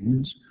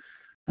Britons,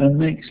 and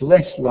makes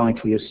less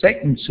likely a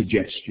second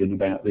suggestion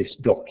about this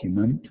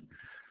document,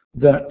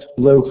 that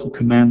local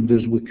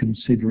commanders were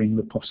considering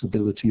the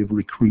possibility of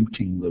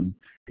recruiting them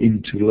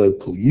into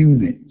local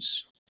units.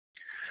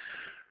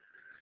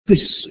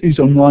 This is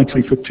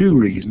unlikely for two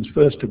reasons.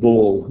 First of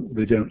all,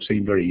 they don't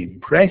seem very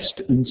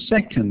impressed, and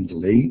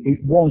secondly,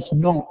 it was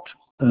not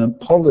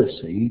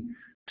policy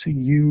to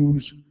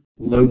use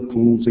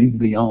locals in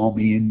the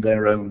army in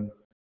their own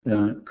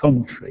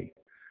country.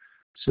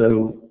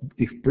 So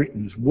if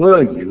Britons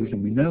were used,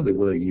 and we know they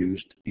were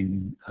used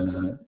in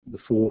the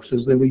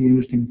forces, they were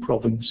used in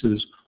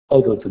provinces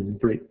other than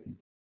Britain.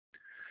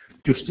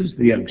 Just as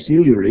the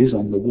auxiliaries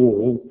on the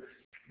wall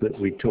that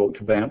we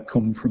talked about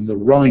come from the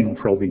Rhine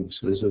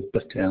provinces of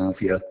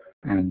Batavia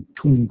and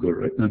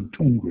Tungria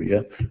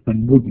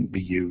and wouldn't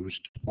be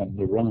used on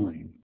the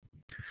Rhine.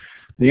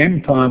 The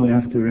empire, we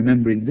have to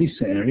remember, in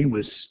this area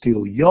was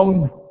still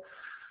young.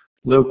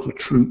 Local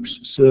troops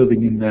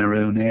serving in their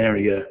own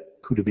area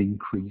could have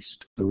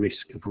increased the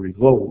risk of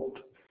revolt.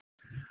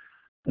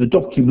 A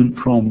document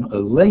from a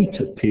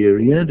later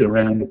period,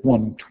 around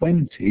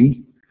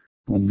 120,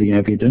 on the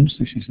evidence,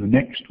 this is the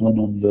next one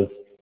on the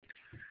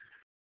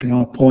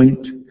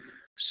PowerPoint,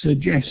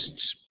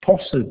 suggests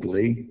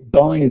possibly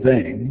by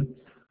then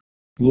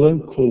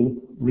local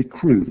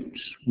recruits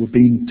were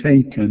being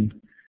taken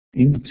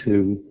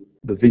into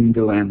the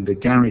Vindolanda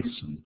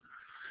garrison.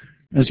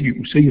 As you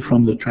can see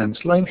from the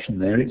translation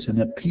there, it's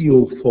an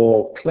appeal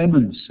for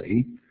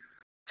clemency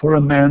for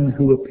a man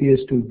who appears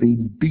to have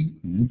been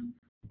beaten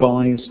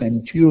by a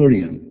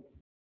centurion.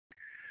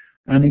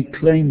 And he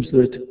claims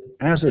that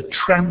as a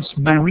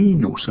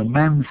transmarinus, a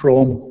man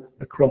from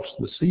across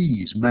the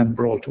seas, a man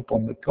brought up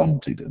on the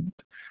continent,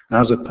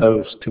 as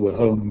opposed to a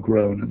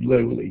homegrown and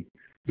lowly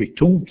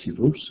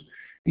Britunculus,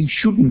 he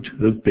shouldn't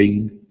have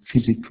been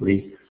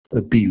physically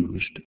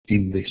abused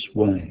in this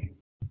way.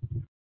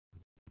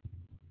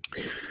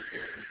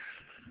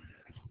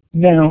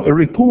 Now, a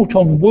report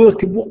on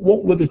work,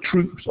 what were the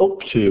troops up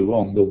to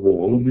on the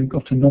wall? And we've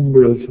got a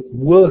number of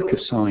work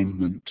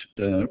assignment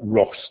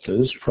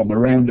rosters from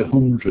around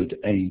 100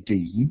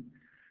 AD,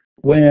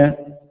 where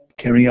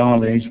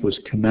Cereales was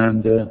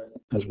commander,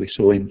 as we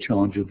saw, in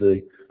charge of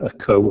a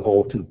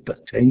cohort of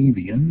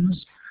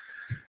Batavians,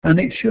 and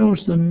it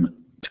shows them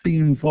to be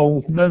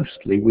involved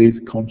mostly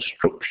with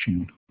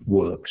construction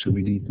work. So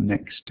we need the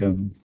next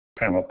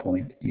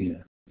PowerPoint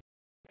here.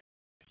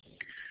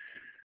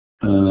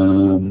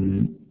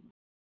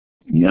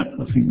 Yeah,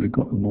 I think we've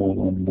got them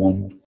all on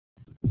one.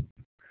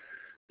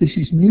 This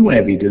is new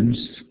evidence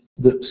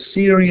that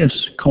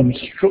serious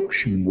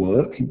construction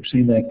work, you can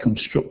see they're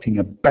constructing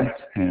a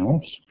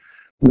bathhouse,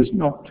 was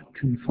not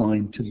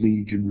confined to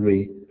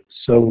legionary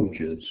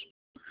soldiers.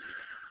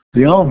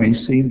 The army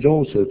seems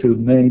also to have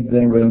made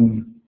their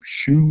own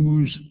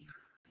shoes.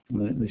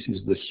 This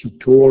is the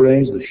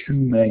sutores, the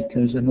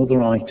shoemakers, and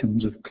other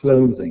items of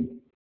clothing.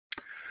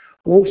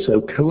 Also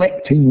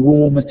collecting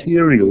raw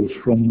materials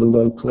from the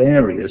local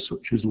area,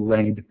 such as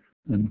lead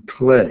and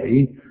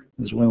clay,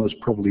 as well as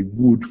probably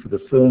wood for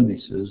the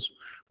furnaces,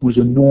 was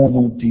a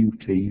normal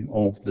duty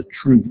of the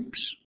troops.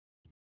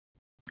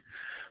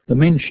 The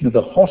mention of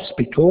a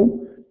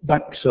hospital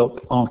backs up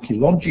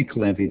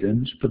archaeological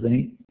evidence for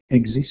the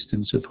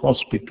existence of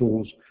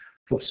hospitals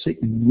for sick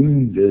and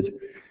wounded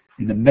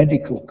in a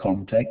medical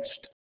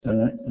context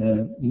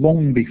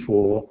long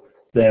before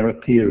their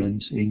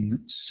appearance in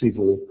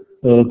civil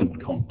urban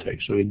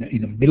context. So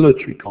in a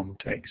military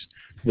context,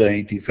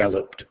 they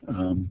developed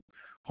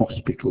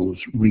hospitals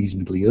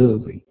reasonably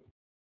early.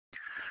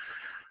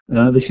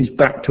 This is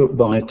backed up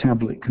by a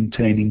tablet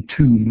containing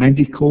 2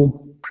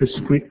 medical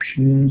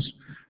prescriptions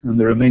and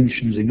there are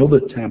mentions in other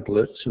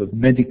tablets of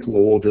medical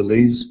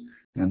orderlies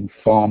and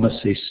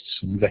pharmacists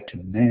and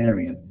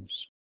veterinarians.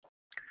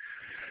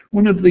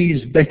 One of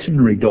these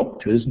veterinary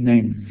doctors,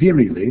 named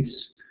Virilis,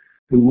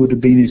 who would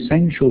have been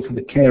essential for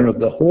the care of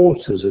the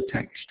horses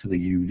attached to the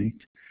unit,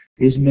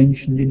 is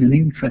mentioned in an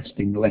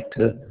interesting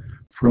letter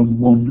from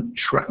one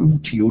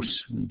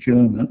Trautius, a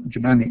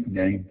Germanic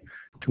name,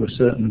 to a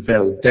certain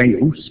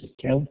Veldeus, a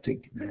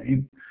Celtic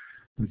name.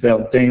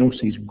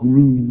 Veldeus is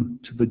groom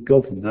to the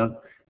governor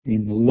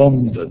in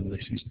London.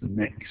 This is the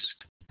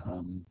next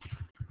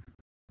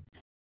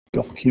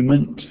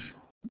document.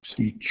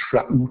 See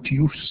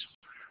Trautius,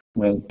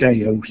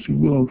 Veldeus,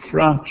 world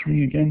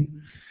fratry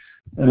again.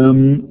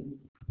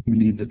 We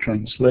need the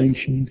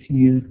translation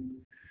here.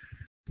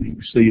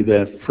 You see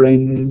their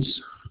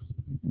friends,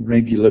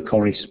 regular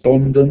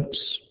correspondence.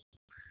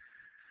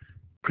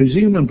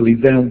 Presumably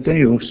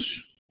Veldeus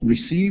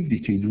received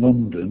it in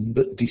London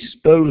but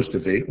disposed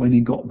of it when he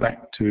got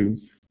back to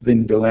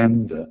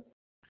Vindolanda.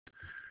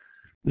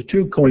 The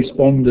two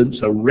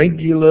correspondents are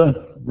regular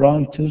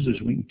writers,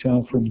 as we can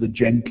tell from the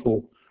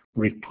gentle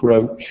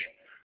reproach.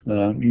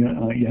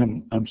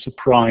 I'm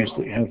surprised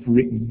that you have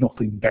written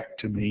nothing back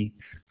to me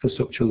for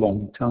such a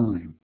long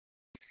time.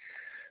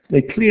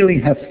 They clearly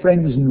have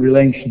friends and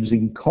relations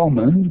in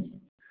common,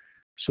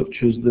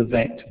 such as the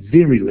vet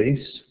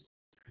Virilis,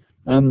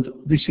 and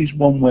this is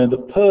one where the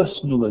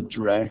personal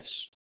address,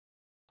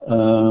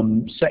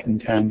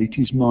 second-hand, it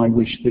is my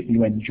wish that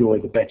you enjoy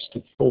the best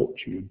of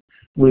fortune,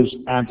 was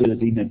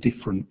added in a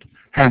different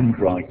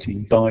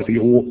handwriting by the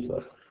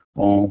author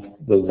of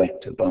the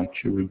letter, by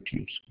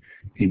Charutius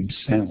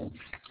himself.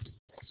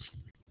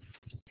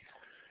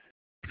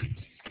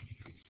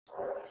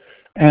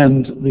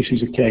 And this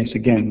is a case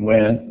again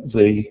where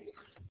the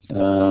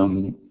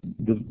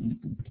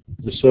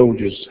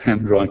soldier's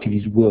handwriting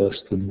is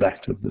worse than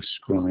that of the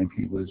scribe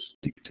he was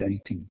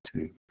dictating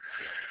to.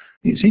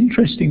 It's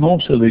interesting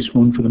also, this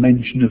one, for the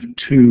mention of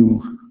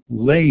two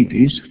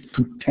ladies,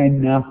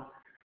 Futena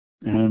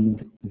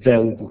and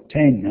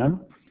Velbutena,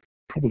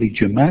 probably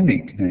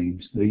Germanic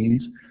names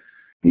these.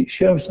 It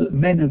shows that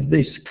men of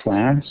this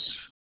class,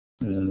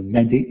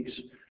 medics,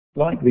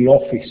 like the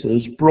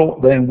officers,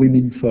 brought their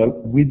womenfolk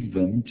with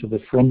them to the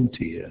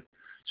frontier.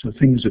 So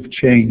things have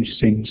changed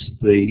since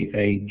the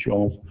age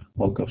of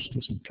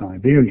Augustus and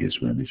Tiberius,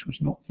 where this was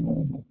not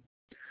normal.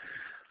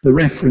 The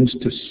reference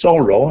to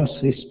soror,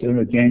 sister,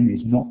 again,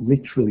 is not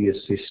literally a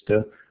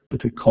sister,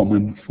 but a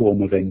common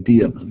form of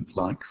endearment,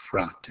 like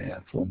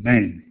frater for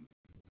men.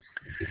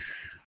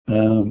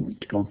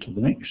 Go on to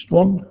the next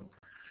one.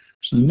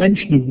 So the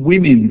mention of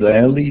women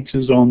there leads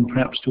us on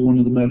perhaps to one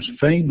of the most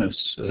famous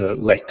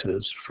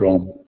letters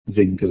from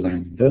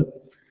Vindolanda,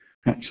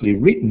 actually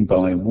written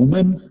by a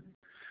woman.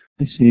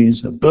 This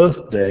is a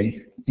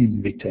birthday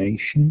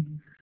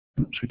invitation.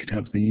 Perhaps we could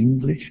have the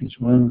English as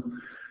well.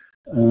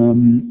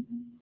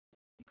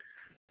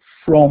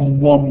 From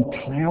one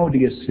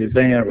Claudia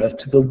Severa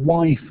to the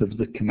wife of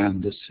the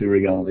commander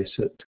Cerealis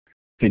at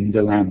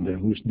Vindolanda,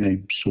 whose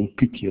name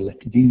Sulpicia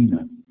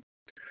Lectidina.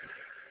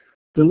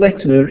 The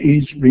letter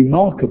is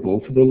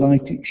remarkable for the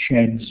light it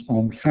sheds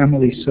on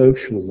family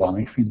social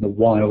life in the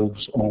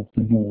wilds of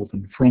the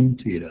northern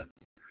frontier.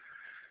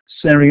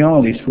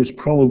 Cerealis was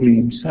probably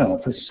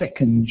himself a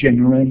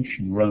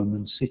second-generation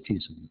Roman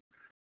citizen,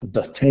 a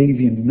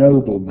Batavian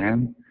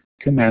nobleman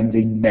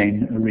commanding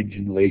men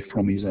originally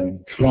from his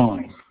own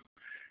tribe.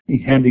 He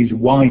had his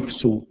wife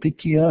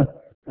Sulpicia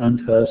and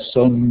her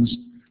sons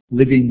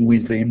living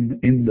with him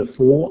in the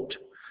fort,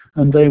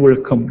 and they were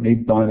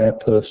accompanied by their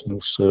personal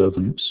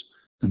servants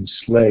and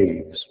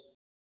slaves.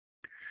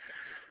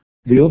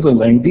 The other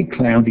lady,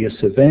 Claudia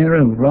Severa,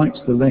 who writes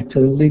the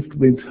letter, lived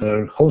with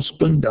her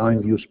husband,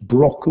 Aelius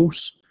Brocchus,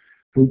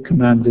 who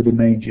commanded a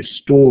major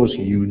stores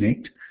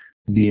unit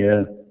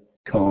near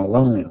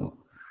Carlisle.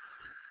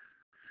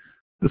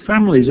 The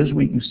families, as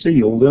we can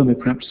see, although they're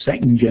perhaps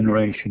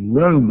second-generation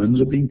Romans,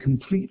 have been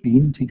completely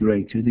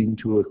integrated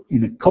into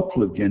in a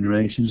couple of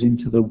generations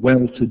into the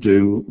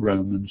well-to-do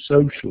Roman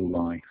social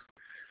life.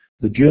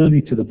 The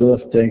journey to the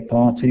birthday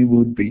party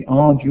would be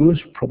arduous,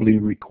 probably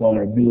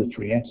require a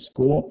military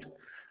escort,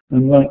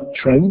 and like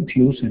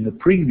Trautius in the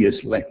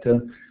previous letter,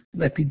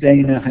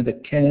 Lepidina had a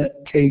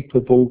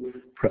capable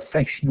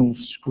professional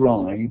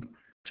scribe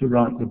to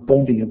write the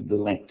body of the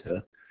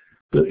letter,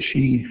 but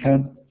she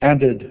had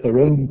added her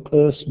own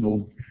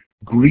personal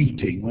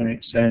greeting where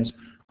it says,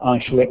 "I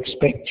shall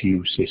expect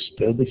you,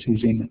 sister." This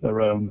is in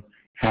her own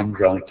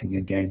handwriting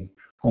again,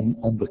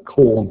 on the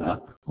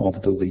corner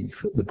of the leaf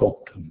at the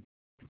bottom.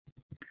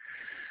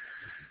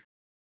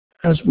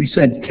 As we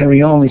said,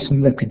 Cerealis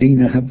and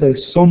Lepidina had their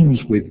sons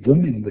with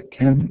them in the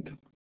camp,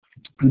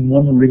 and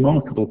one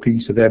remarkable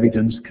piece of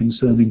evidence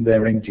concerning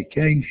their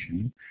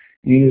education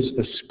is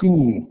a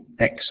school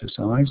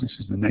exercise. This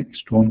is the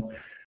next one,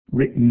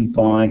 written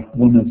by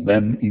one of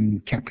them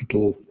in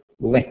capital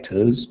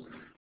letters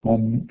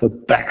on the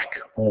back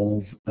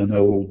of an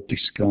old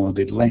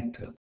discarded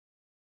letter.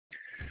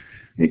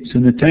 It's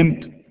an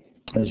attempt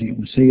as you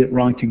can see it,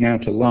 writing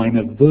out a line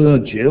of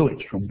Virgil,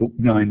 it's from book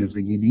 9 of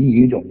the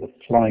Aeneid, on the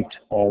flight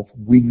of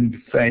winged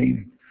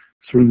fame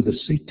through the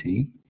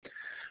city.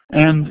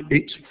 And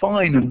it's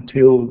fine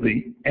until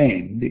the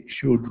end. It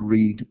should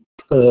read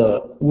per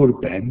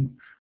urbem,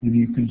 and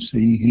you can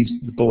see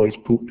the boys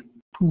put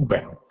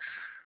pubem.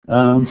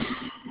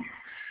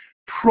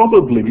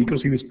 Probably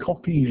because he was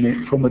copying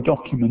it from a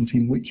document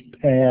in which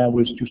per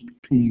was just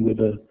p with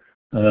a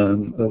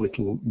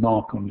little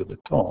mark under the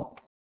top.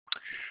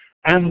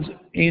 And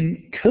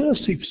in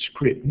cursive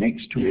script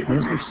next to it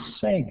there's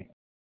this seg,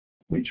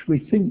 which we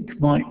think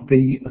might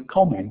be a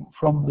comment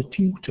from the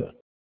tutor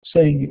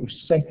saying it was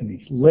second,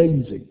 it's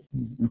lazy.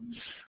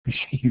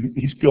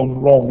 He's gone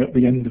wrong at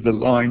the end of the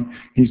line,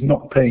 he's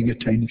not paying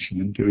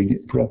attention and doing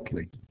it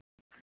properly.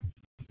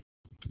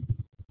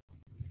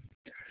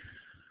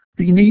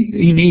 The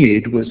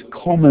Aeneid was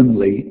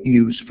commonly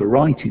used for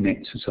writing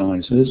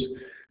exercises,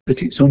 but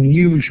it's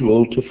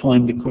unusual to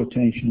find a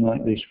quotation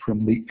like this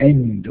from the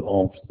end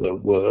of the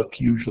work.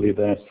 Usually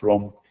they're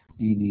from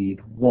Aeneid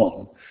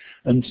 1.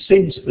 And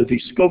since the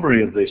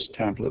discovery of this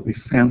tablet, we've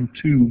found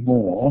two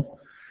more.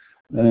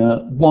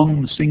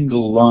 One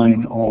single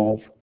line of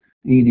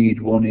Aeneid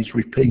 1 is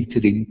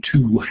repeated in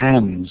two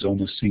hands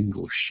on a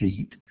single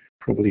sheet,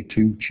 probably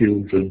two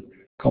children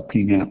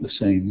copying out the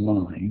same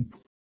line.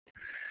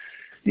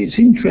 It's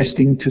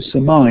interesting to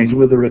surmise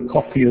whether a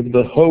copy of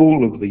the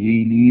whole of the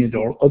Aeneid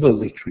or other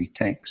literary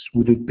texts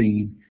would have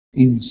been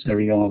in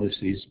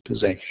Cerealis's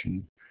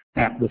possession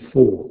at the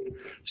fort.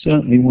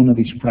 Certainly one of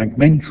his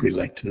fragmentary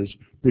letters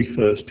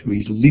refers to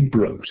his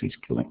libros, his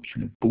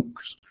collection of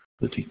books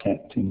that he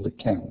kept in the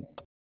camp.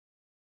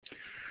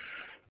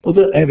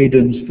 Other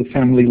evidence for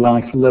family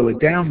life lower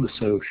down the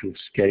social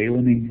scale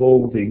and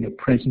involving a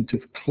present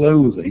of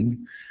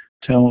clothing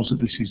tells us,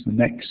 this is the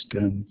next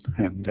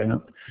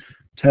handout,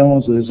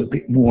 tells us a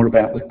bit more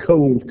about the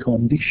cold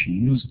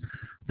conditions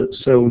that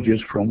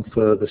soldiers from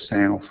further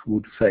south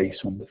would face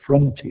on the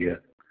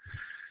frontier.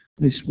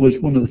 This was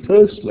one of the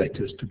first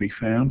letters to be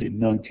found in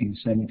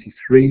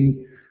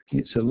 1973.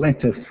 It's a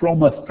letter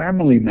from a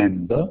family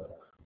member,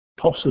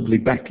 possibly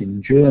back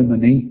in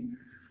Germany,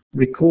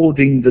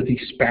 recording the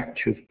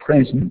dispatch of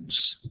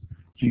presents,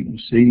 as you can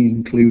see,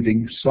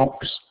 including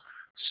socks,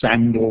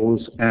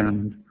 sandals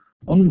and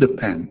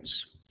underpants.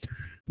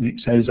 And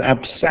it says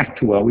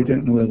Absatua. We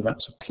don't know whether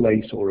that's a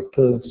place or a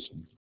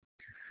person.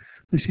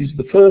 This is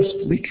the first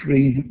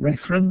literary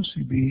reference,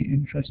 you'd be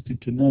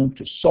interested to know,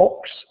 to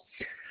socks,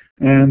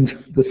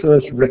 and the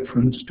first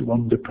reference to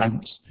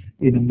underpants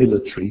in a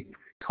military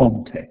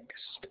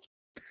context.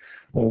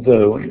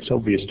 Although it's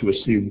obvious to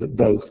assume that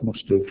both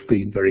must have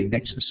been very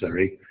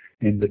necessary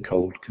in the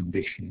cold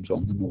conditions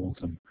on the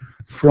northern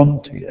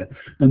frontier.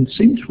 And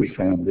since we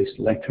found this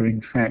letter,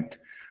 in fact,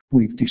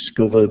 we've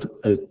discovered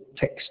a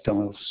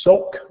textile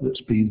sock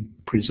that's been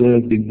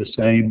preserved in the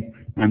same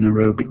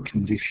anaerobic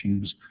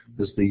conditions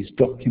as these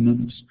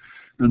documents,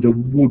 and a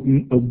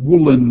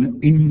woolen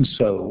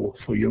insole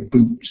for your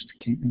boots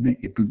to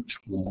make your boots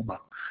warmer.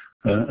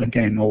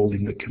 Again, all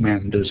in the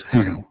commander's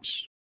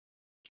house.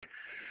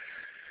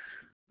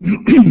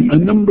 A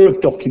number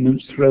of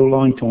documents throw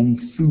light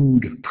on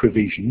food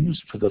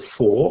provisions for the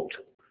fort.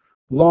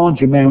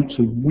 Large amounts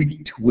of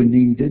wheat were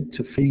needed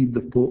to feed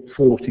the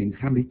fort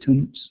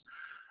inhabitants,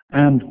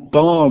 and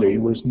barley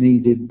was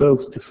needed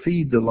both to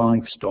feed the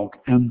livestock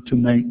and to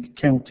make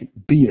Celtic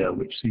beer,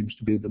 which seems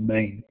to be the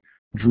main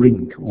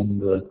drink on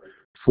the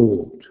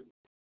fort.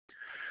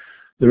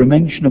 There are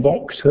mention of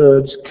ox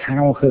herds,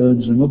 cow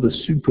herds and other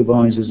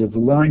supervisors of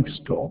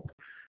livestock,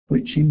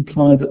 which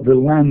imply that the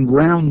land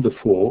round the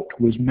fort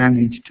was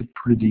managed to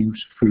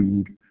produce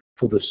food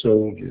for the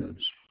soldiers.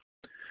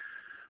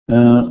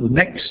 The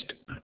next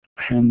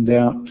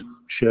handout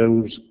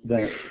shows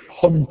that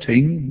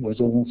hunting was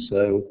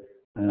also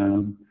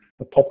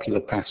a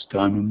popular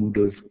pastime and would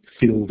have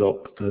filled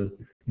up the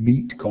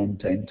meat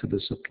content of the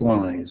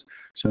supplies.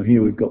 So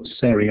here we've got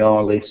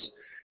Cerealis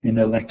in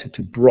a letter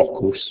to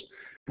Brocchus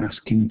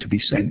asking to be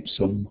sent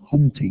some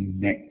hunting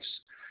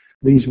nets.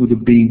 These would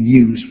have been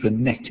used for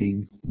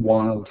netting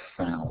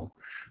wildfowl,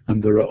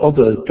 and there are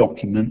other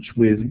documents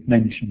with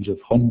mentions of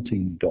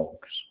hunting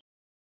dogs.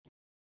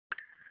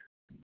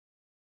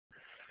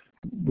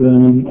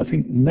 I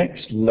think the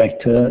next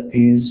letter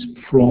is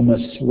from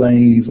a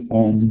slave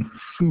on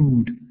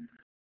food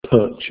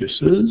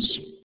purchases,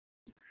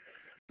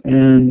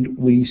 and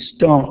we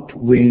start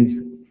with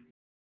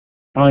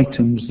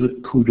items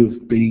that could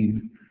have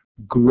been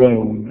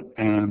grown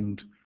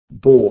and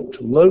bought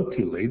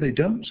locally. They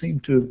don't seem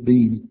to have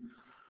been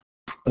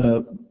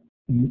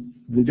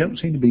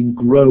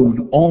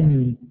grown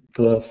on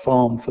the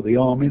farm for the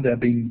army. They're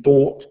being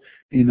bought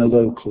in a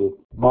local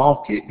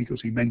market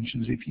because he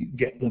mentions if you can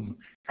get them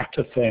at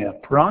a fair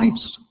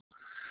price.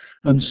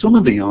 And some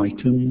of the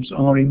items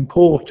are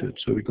imported.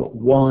 So we've got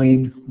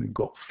wine, we've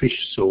got fish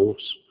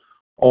sauce,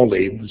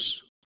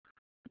 olives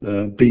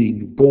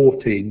being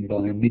bought in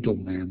by a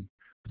middleman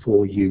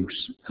for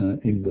use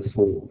in the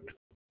fort.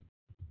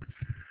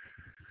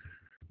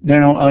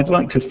 Now, I'd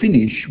like to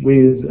finish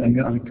with, and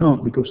I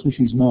can't because this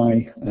is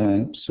my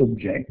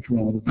subject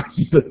rather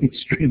than the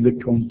history and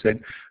the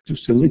content,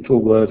 just a little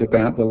word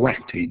about the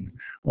Latin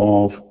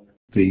of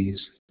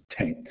these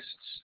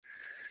texts.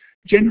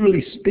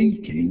 Generally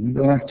speaking,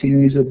 the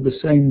Latin is of the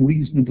same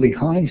reasonably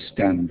high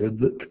standard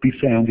that could be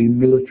found in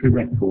military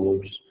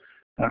records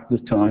at the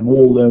time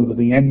all over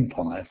the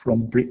empire,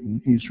 from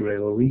Britain,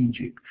 Israel or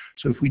Egypt.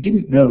 So if we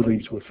didn't know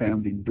these were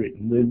found in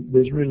Britain,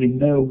 there's really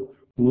no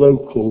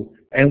local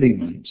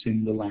elements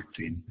in the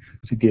Latin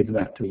to give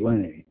that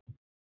away.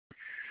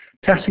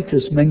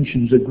 Tacitus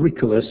mentions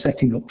Agricola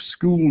setting up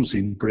schools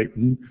in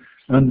Britain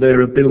and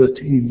their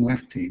ability in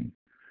Latin.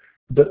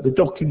 But the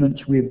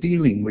documents we're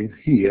dealing with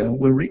here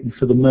were written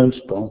for the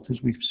most part, as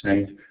we've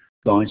said,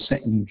 by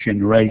second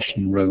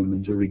generation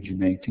Romans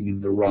originating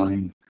in the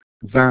Rhine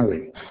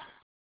Valley.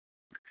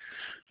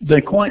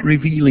 They're quite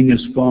revealing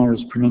as far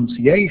as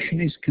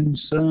pronunciation is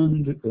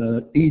concerned.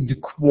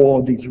 Id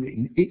quod is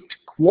written it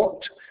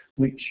quot,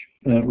 which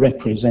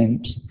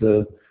represents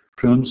the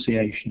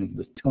pronunciation of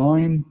the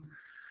time.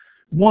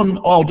 One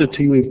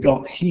oddity we've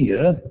got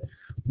here,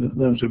 that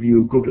those of you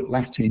who are good at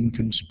Latin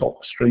can spot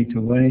straight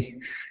away,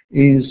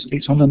 is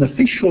it's on an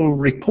official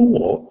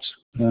report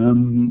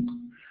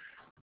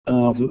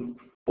of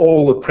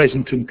all are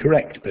present and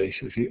correct,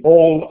 basically.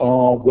 All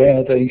are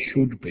where they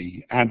should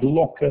be. Ad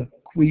loca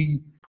qui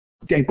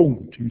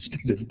debunt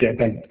instead of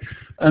debent.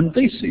 And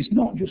this is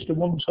not just a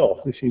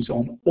once-off. This is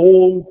on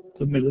all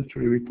the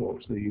military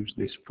reports. They use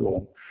this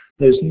form.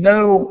 There's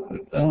no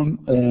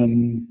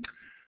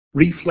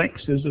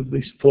reflexes of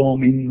this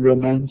form in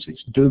Romance.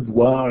 It's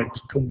devoir. It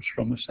comes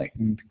from a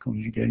second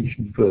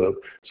conjugation verb.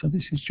 So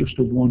this is just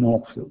a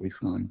one-off that we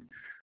find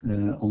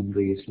on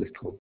these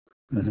little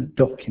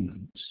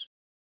documents.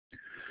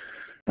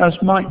 As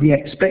might be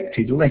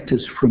expected,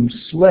 letters from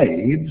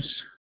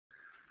slaves,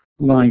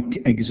 like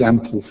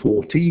example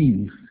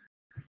 14,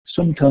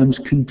 sometimes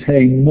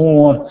contain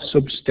more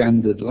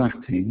substandard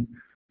Latin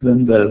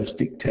than those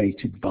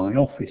dictated by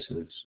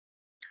officers.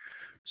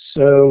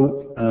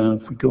 So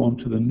if we go on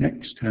to the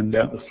next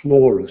handout, the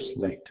Florus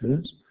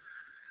letters,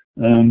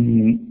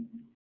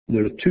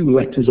 there are two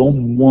letters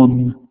on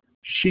one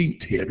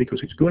sheet here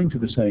because it's going to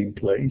the same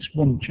place.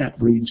 One chap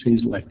reads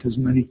his letters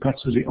and then he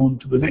passes it on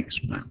to the next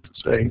man to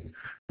say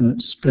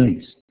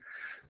space.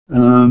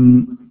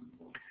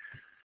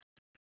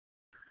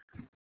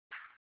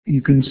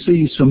 You can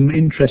see some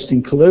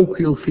interesting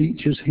colloquial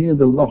features here.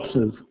 The loss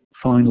of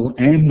final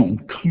M on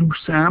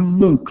clusam,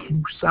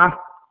 clusa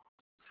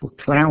for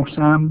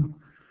clausam.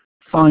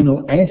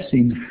 Final S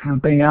in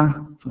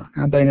habea for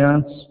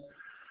habeas.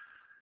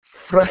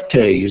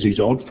 Frates is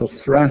odd for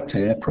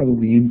frater,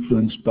 probably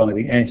influenced by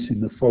the S in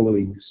the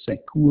following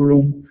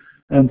securum.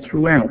 And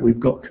throughout we've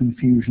got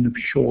confusion of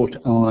short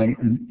I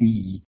and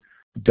E.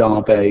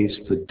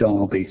 Darbes for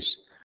darbis,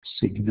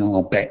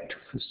 signarbet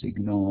for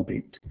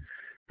signarbit.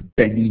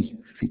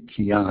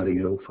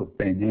 Beneficiario for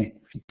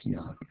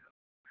beneficiario.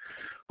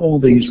 All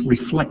these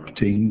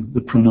reflecting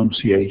the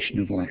pronunciation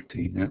of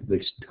Latin at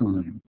this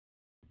time.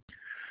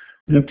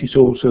 Notice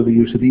also the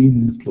use of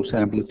in plus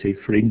ablative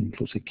for in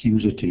plus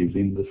accusative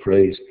in the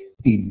phrase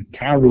in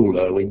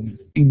carulo,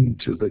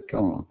 into the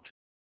cart.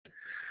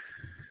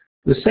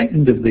 The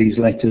second of these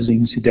letters,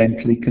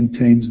 incidentally,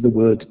 contains the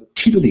word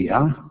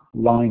tilia,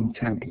 lime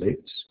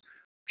tablets,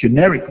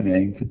 generic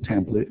name for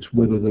tablets,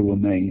 whether they were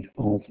made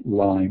of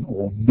lime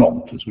or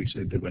not. As we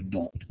said, they were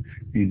not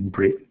in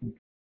Britain.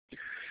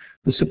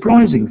 The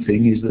surprising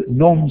thing is that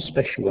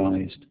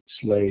non-specialized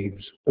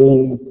slaves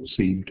all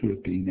seem to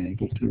have been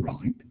able to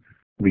write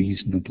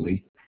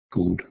reasonably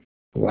good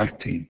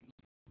Latin.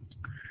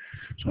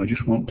 So I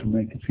just want to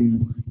make a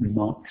few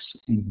remarks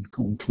in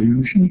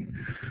conclusion.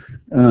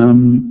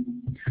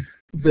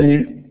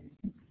 They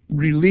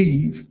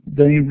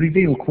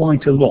reveal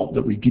quite a lot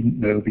that we didn't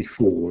know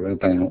before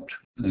about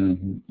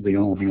the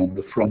army on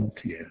the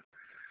frontier.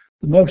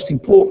 The most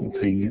important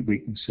thing that we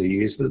can see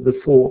is that the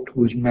fort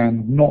was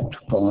manned not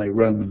by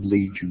Roman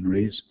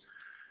legionaries,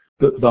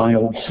 but by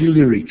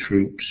auxiliary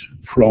troops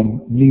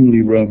from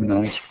newly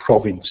Romanized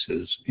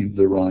provinces in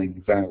the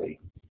Rhine Valley.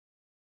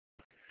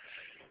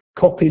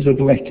 Copies of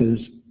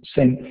letters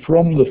sent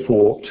from the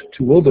fort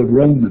to other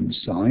Roman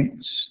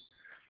sites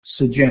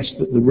suggest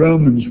that the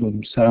Romans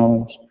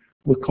themselves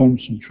were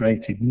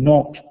concentrated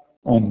not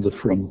on the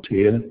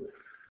frontier,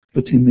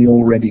 but in the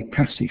already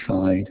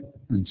pacified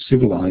and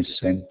civilized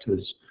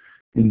centres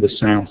in the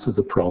south of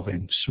the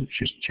province,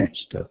 such as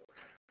Chester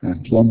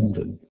and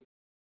London.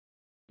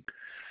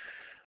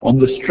 On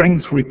the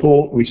strength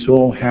report, we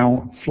saw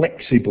how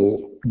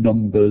flexible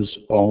numbers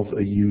of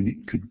a unit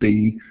could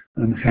be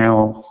and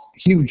how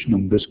huge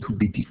numbers could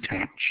be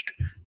detached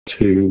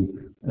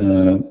to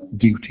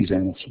duties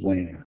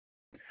elsewhere.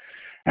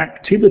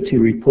 Activity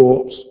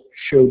reports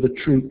show the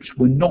troops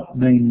were not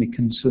mainly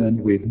concerned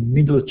with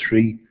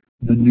military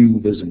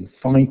manoeuvres and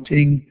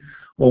fighting.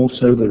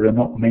 Also, there are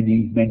not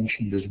many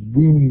mentioned as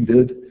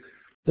wounded.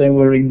 They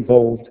were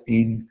involved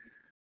in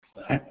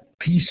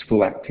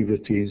peaceful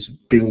activities,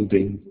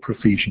 building,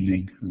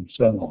 provisioning, and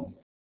so on.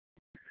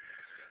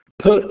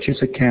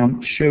 purchase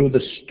accounts show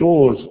the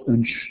stores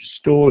and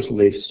stores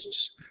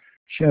lists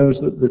shows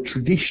that the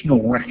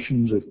traditional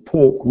rations of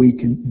pork,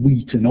 wheat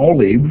and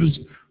olives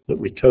that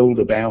we're told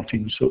about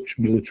in such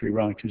military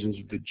writers as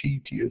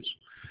Vegetius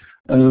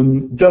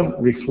don't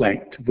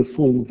reflect the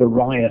full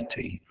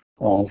variety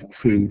of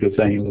food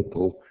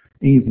available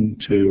even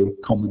to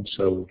common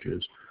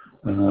soldiers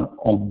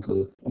on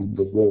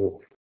the war.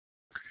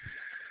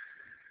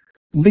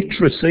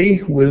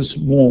 Literacy was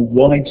more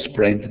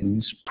widespread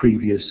than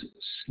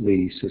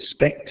previously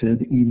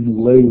suspected. Even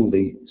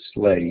lowly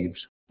slaves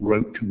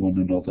wrote to one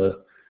another,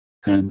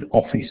 and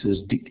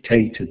officers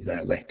dictated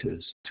their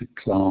letters to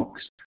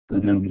clerks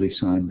and only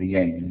signed the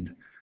end,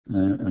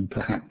 and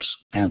perhaps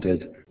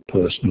added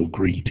personal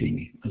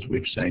greeting, as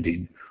we've said,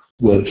 in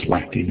worse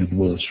Latin and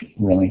worse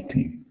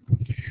writing.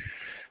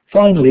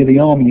 Finally, the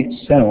army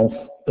itself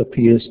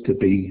appears to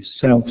be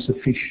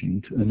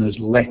self-sufficient and has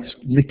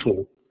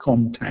little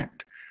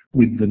contact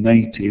with the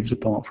natives,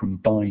 apart from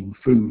buying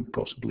food,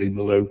 possibly in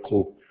the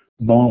local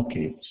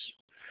markets,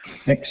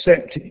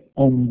 except in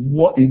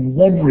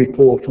one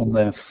report on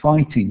their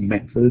fighting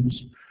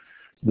methods.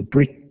 The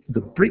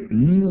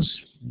Britons,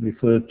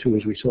 referred to,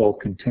 as we saw,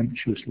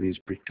 contemptuously as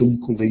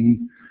Britunculi,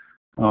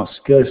 are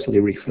scarcely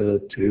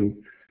referred to,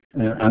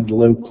 and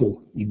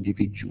local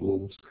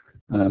individuals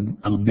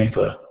are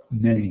never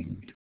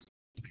named.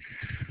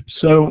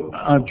 So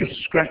I've just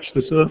scratched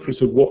the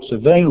surface of what's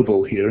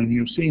available here, and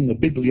you've seen the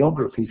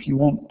bibliography. If you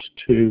want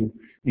to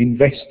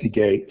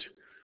investigate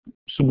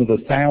some of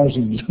the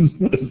thousands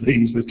of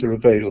these that are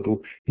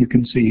available, you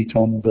can see it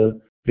on the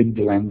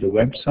Vindolanda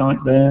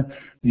website there.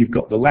 You've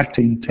got the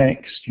Latin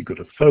text, you've got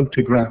a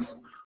photograph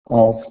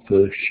of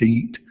the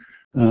sheet,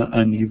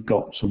 and you've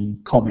got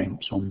some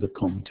comments on the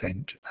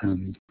content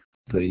and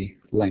the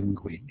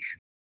language.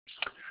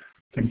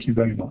 Thank you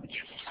very much.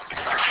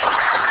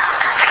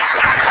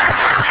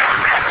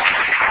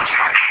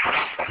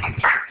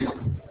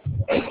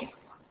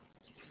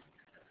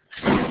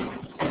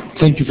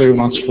 Thank you very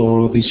much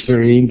for this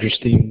very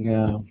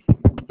interesting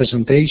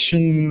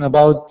presentation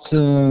about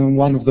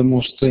one of the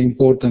most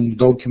important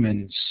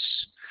documents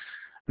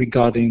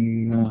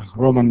regarding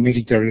Roman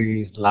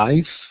military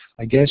life,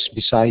 I guess,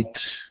 beside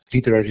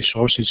literary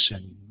sources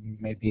and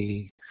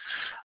maybe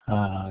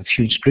a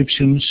few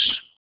inscriptions.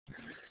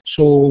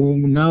 So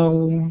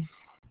now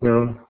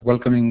we're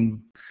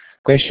welcoming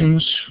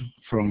questions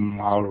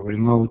from our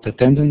remote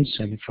attendants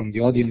and from the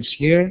audience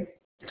here.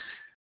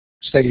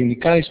 Στα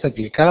ελληνικά ή στα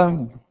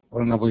αγγλικά,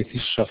 μπορώ να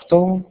βοηθήσω σε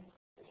αυτό.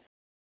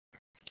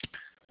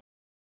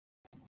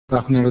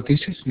 Υπάρχουν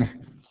ερωτήσεις? Ναι.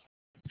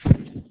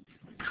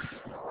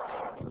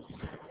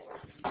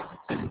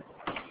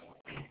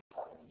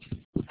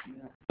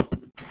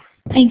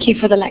 Thank you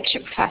for the lecture,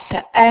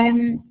 Professor.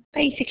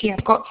 Basically,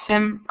 I've got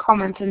some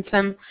comments and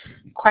some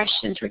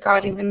questions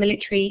regarding the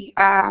military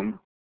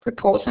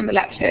reports and the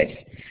letters.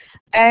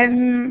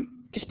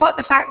 Despite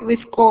the fact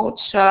we've got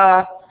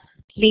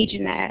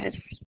legionnaires,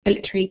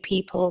 military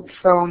people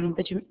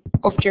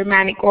of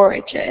Germanic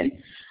origin,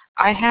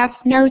 I have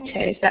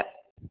noticed that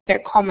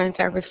their comments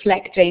are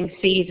reflecting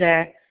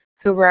Caesar,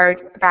 who wrote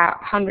about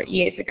 100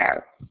 years ago,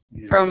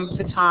 yes, from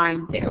the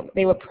time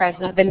they were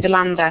present at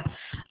Vindolanda.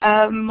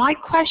 My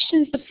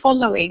question is the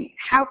following: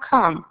 how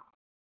come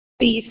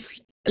these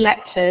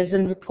letters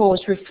and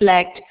reports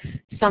reflect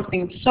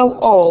something so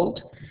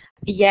old,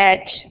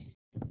 yet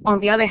on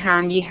the other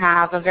hand you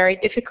have a very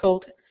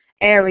difficult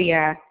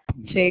area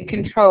to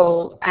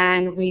control,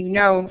 and we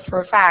know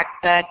for a fact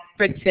that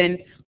Britain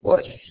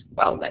was,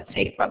 well, let's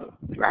say,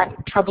 rather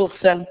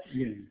troublesome,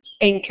 yes,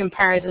 in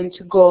comparison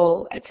to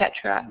Gaul,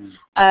 etc.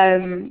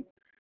 Yes.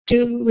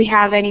 Do we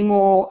have any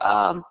more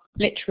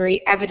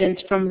literary evidence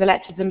from the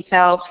letters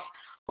themselves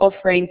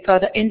offering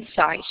further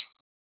insight?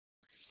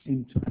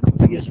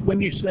 Yes, when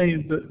you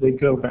say that they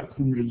go back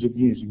hundreds of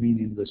years, you mean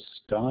in the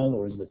style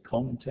or in the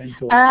content?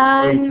 Or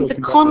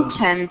the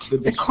content,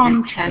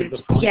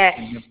 yes.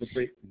 Of the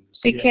Britons?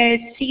 Because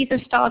yes, Caesar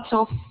starts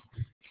off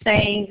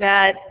saying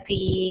that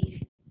the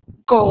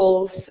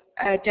Gauls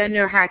don't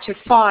know how to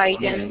fight,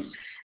 yes, and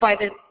by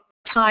the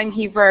time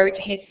he wrote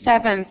his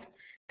 7th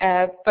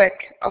book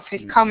of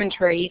his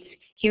commentaries,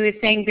 he was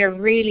saying they're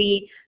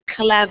really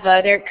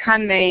clever, they're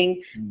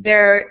cunning,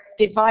 they're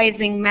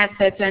devising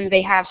methods, and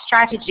they have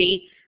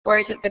strategy,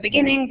 whereas at the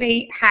beginning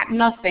they had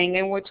nothing,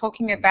 and we're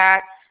talking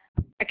about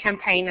a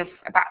campaign of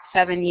about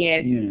 7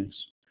 years. Yes.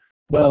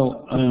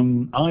 Well,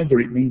 either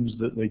it means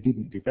that they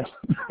didn't develop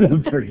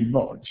very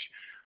much,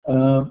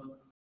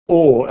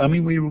 or, I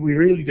mean, we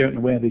really don't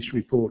know where this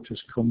report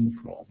has come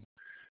from.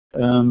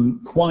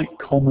 Quite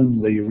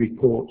commonly,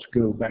 reports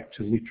go back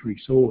to literary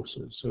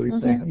sources, so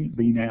if they haven't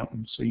been out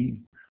and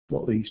seen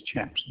what these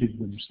chaps did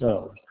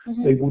themselves,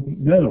 they wouldn't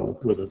know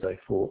whether they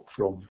fought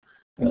from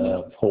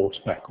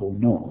horseback or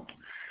not.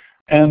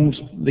 And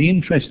the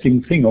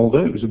interesting thing,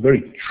 although it was a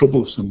very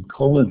troublesome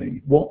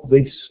colony, what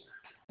this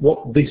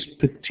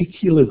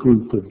particular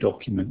group of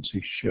documents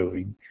is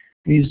showing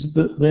is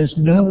that there's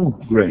no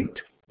great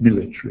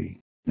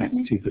military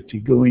activity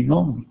going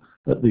on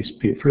at this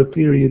for a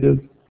period of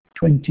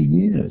 20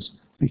 years.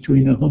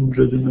 between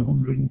 100 and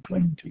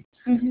 120.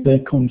 They're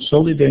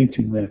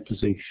consolidating their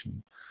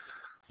position.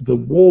 The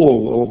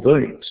wall,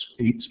 although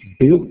it's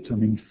built, I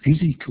mean,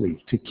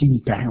 physically to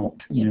keep out,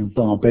 you know,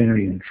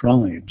 barbarian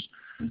tribes,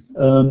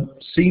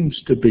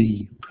 seems to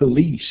be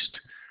policed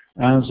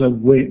as a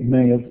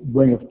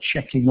way of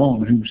checking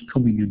on who's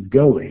coming and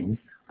going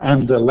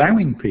and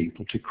allowing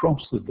people to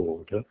cross the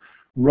border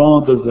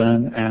rather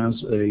than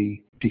as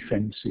a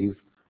defensive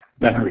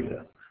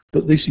barrier.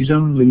 But this is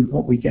only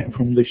what we get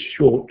from this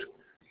short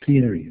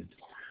period.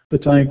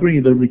 But I agree,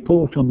 the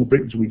report on the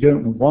Britons, we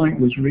don't know why it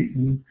was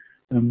written,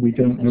 and we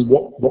don't know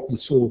what the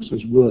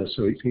sources were.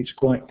 So it's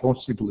quite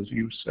possible, as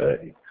you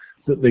say,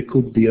 that there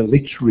could be a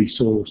literary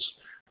source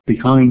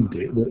behind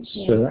it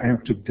that's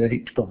out of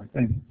date by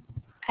then.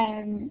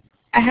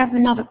 I have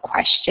another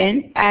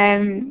question.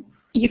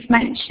 You've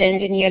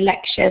mentioned in your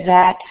lecture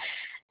that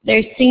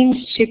there seems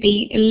to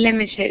be a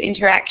limited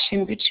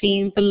interaction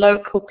between the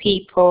local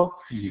people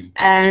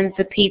and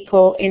the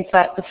people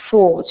inside the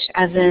fort,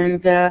 as in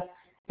the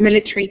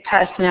military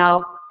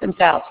personnel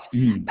themselves.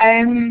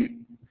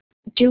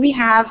 Do we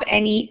have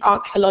any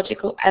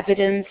archaeological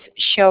evidence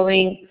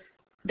showing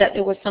that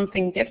there was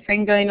something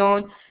different going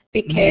on?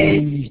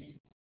 Because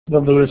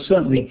well, there are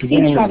certainly it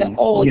seems rather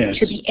odd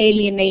to be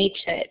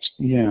alienated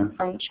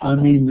from each other. I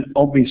mean,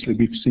 obviously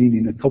we've seen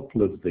in a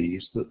couple of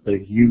these that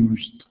they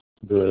used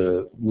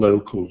the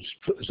locals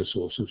as a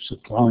source of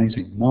supplies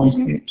in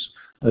markets,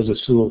 as a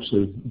source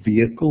of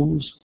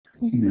vehicles,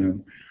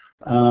 you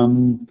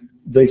know.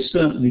 They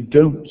certainly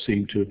don't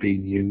seem to have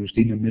been used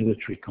in a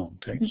military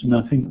context, and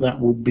I think that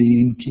would be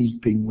in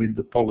keeping with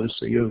the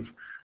policy of,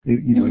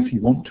 you know, if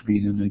you want to be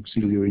in an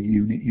auxiliary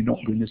unit, you're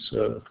not going to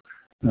serve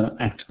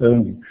at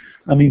home.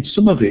 I mean,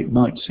 some of it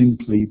might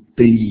simply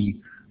be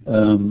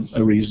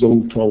a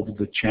result of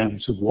the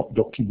chance of what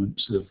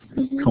documents have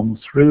come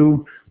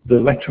through. The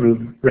letter of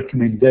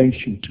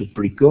recommendation to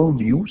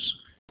Brigonius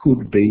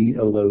could be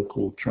a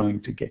local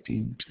trying to get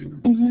into.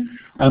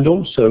 And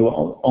also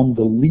on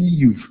the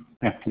leave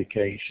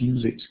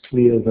applications, it's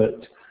clear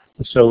that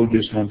the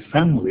soldiers have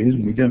families,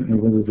 and we don't know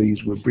whether these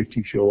were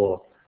British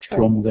or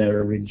from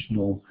their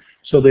original.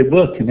 So there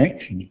were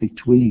connections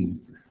between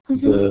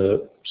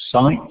the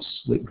sites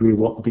that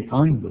grew up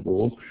behind the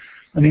wall.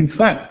 And in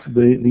fact,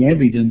 the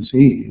evidence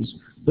is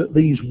that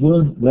these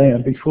weren't there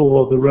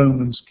before the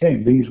Romans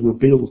came. These were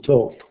built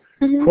up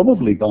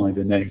probably by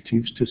the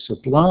natives to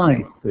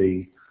supply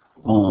the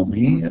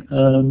army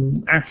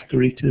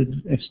after it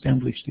had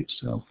established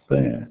itself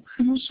there.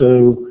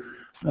 So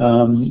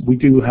we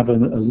do have a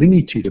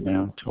limited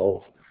amount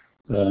of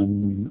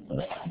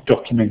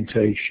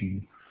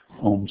documentation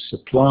on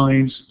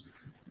supplies.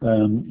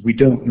 We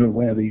don't know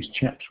where these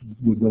chaps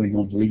were going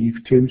on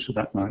leave to, so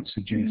that might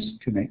suggest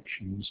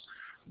connections.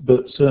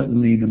 But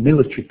certainly in a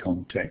military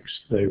context,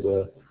 they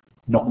were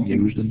not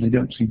used, and they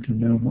don't seem to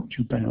know much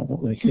about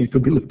what their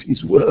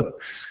capabilities were.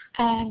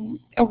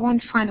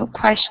 One final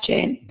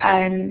question.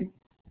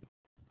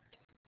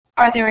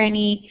 Are there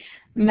any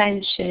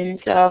mentions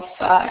of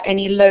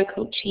any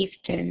local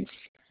chieftains?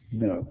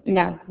 No.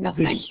 No,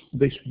 nothing.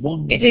 This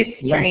one letter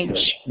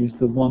is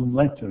the one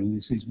letter, and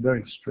this is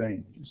very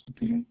strange,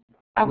 isn't it?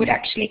 I would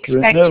actually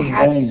expect to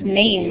have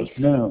names.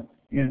 No,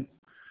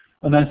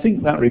 and I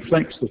think that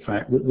reflects the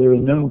fact that there are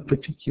no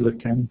particular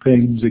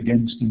campaigns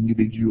against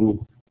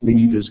individual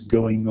leaders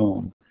going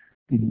on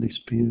in this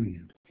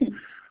period.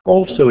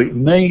 Also, it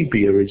may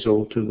be a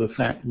result of the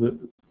fact that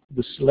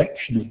the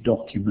selection of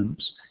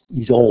documents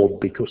is odd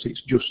because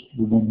it's just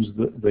the ones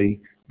that the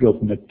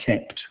governor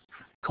kept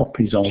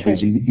copies of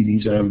in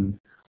his own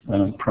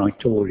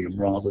praetorium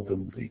rather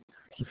than the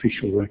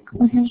official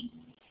records.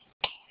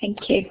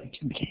 Thank you.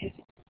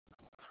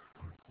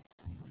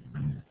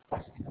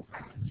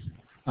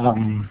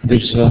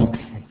 There's a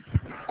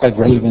quite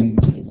relevant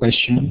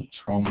question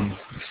from a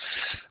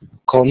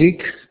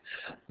colleague.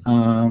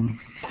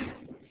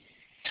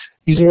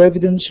 Is there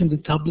evidence in the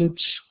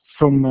tablets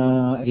from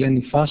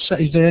Eleni Fassa?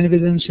 Is there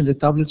evidence in the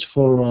tablets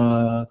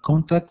for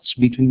contacts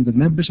between the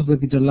members of the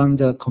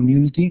Vindolanda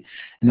community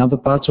and other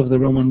parts of the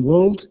Roman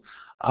world?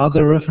 Are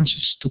there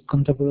references to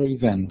contemporary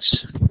events?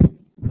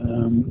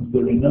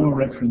 There are no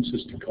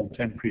references to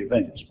contemporary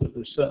events, but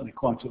there's certainly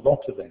quite a lot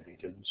of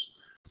evidence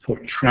for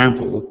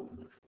travel.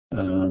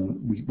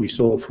 We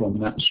saw from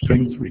that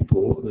strength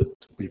report that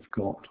we've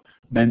got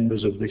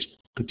members of this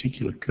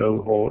particular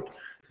cohort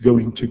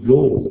going to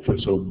Gaul for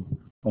some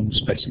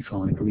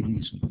unspecified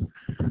reason.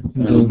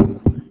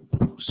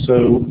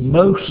 So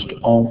most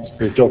of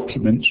the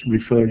documents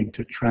referring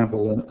to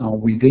travel are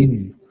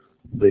within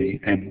the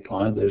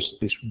empire. There's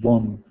this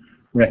one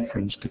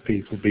reference to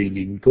people being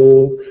in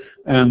Gaul,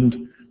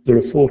 and there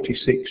are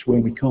 46 where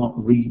we can't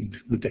read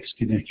the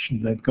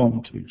destination they've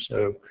gone to.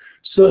 So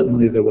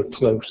certainly there were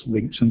close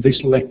links, and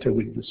this letter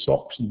with the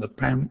socks and the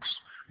pants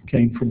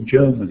came from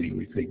Germany,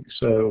 we think.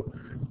 So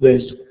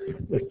there's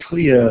a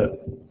clear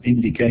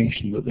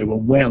indication that they were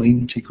well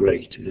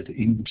integrated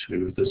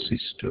into the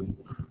system,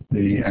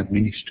 the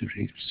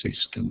administrative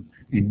system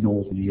in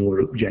Northern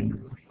Europe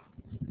generally.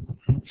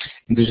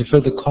 And there's a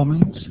further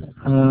comment.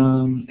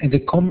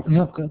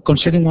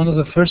 Concerning one of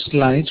the first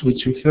slides,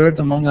 which referred,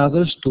 among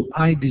others, to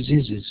eye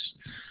diseases.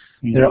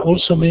 There are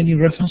also many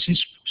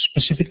references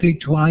specifically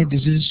to eye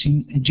diseases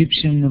in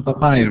Egyptian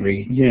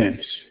papyri. Yes.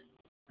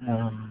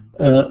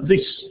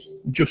 This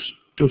just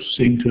does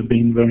seem to have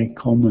been very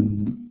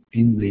common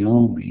in the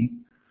army.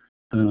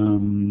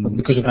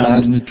 Because of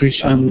bad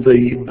nutrition.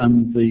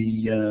 And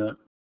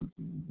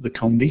the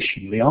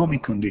condition, the army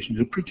conditions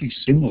are pretty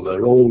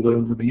similar all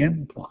over the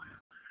empire.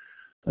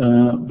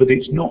 But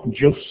it's not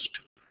just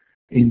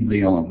in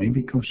the army,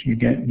 because you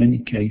get many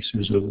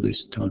cases of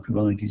this type of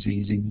eye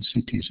disease in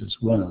cities as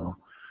well.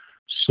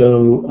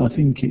 So I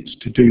think it's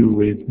to do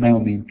with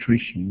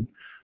malnutrition,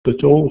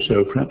 but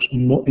also perhaps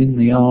more in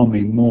the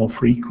army more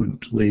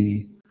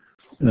frequently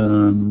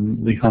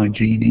the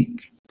hygienic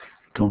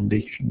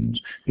conditions,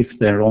 if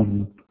they're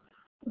on.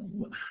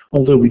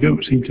 Although we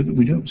don't seem to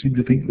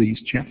think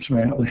these chaps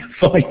are out there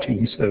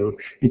fighting, so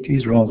it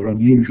is rather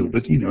unusual.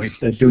 But you know, if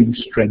they're doing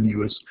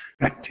strenuous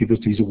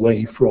activities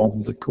away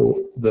from the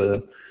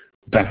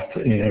bath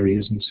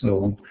areas and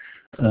so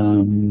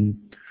on,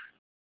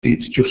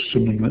 it's just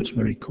something that's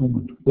very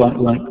common,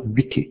 like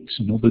rickets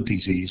and other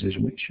diseases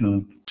which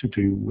are to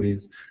do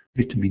with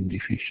vitamin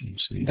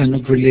deficiencies. And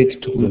not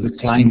related to the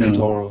climate,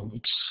 or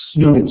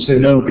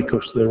no,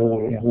 because they're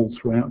all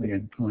throughout the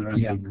empire.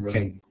 Yeah.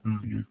 Okay.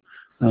 Yeah.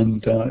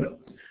 And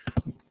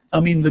I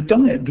mean, the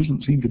diet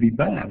doesn't seem to be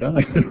bad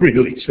either,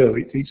 really. So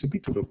it's a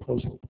bit of a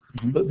puzzle.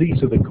 But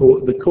these are the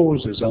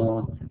causes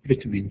are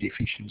vitamin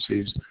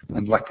deficiencies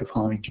and lack of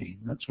hygiene.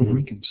 That's all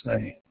we can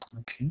say.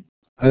 Okay.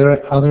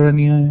 Are there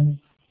any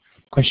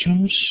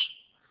questions?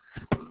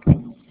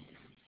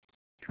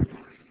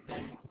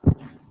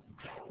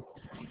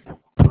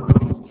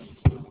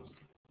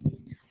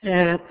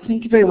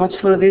 Thank you very much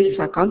for this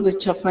account,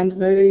 which I find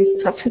very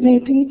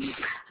fascinating.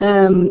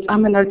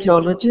 I'm an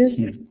archaeologist,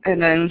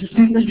 and I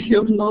understand that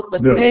you're not,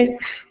 but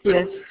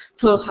yes,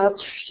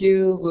 perhaps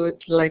you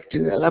would like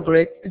to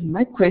elaborate on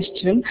my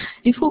question.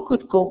 If we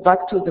could go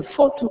back to the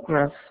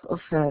photograph of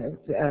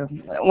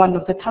one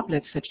of the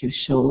tablets that you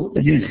showed.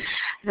 Yes.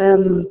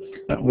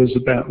 That was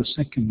about the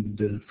second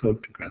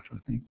photograph, I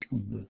think,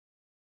 on the.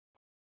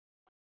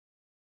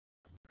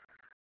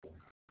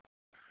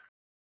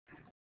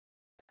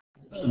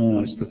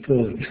 It's the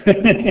third.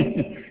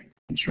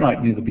 It's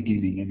right near the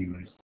beginning,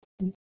 anyway.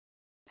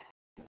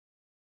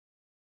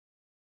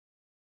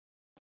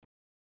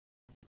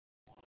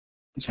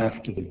 It's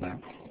after the back.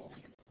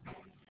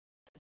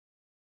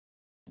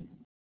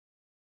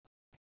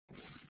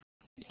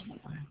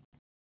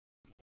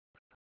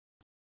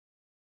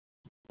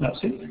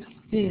 That's it?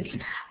 Yes.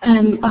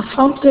 I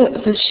found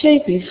the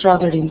shape is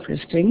rather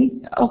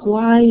interesting.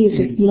 Why is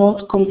it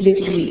not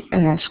completely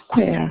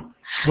square?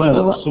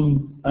 Well,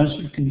 as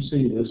you can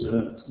see, there's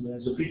a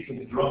bit of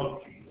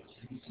geography that's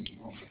missing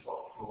on the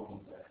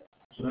platform there.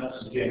 So that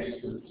suggests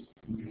that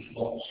we just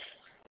lost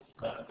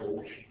that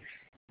portion.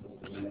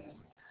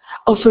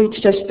 Oh, so it's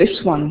just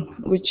this one,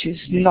 which is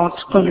not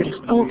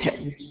completely.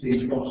 Okay. It's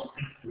been lost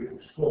after it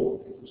was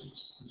formed, because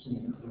it's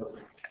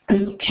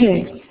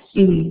okay.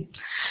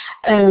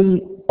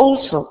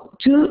 Also,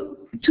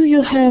 do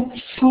you have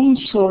some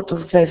sort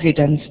of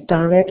evidence,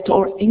 direct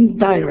or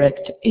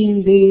indirect,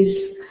 in these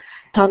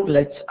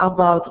tablets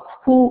about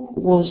who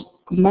was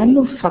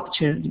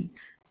manufacturing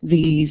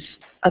these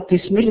at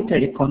this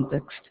military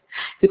context?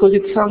 Because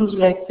it sounds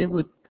like there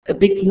would a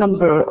big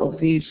number of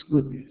these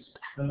would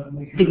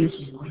things.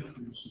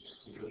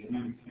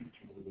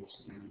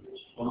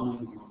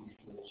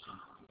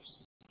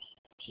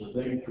 So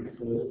they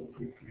prefer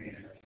pre-create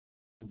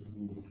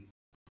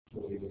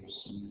for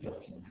some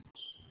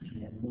documents.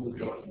 Another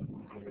document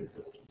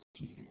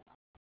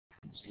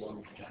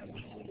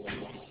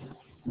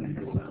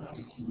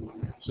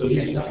so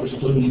yes, that was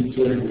done in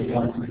terms of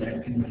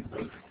connecting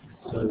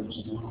those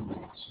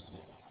moments.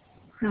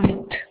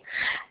 Right.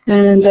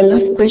 And the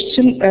last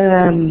question,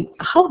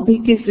 how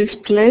big is this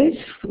place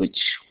which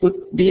would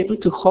be able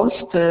to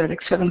host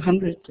like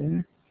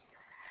 700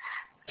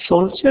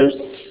 soldiers?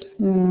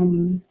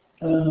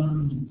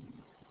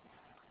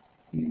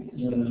 It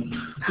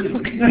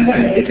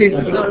is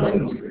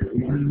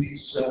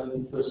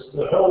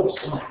the whole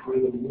site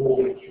with the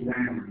wall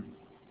around,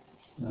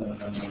 so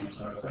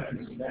that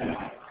is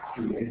about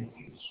 3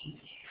 acres.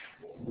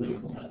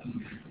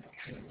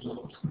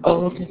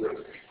 Oh, okay.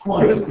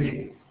 Quite a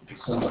big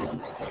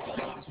site.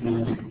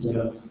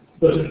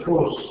 But of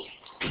course,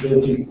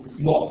 the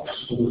locks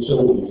for the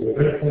soldiers are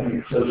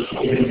very close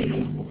together.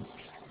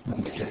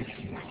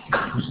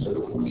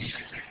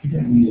 You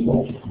don't need a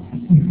lot of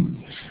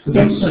them. But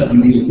that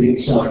certainly is a big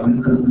site,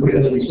 and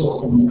where we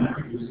saw from the map,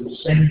 it was the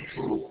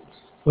central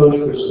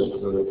purpose of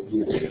the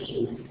unit, so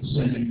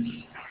sending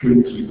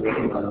troops in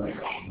different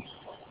directions.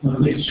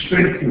 And its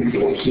strength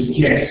report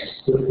suggests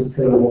that the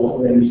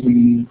cohort then is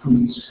being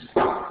increased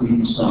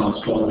in size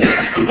by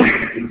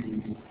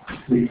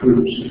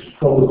recruits as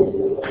probably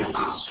related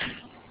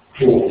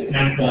for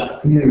at that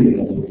period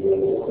of the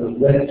war, has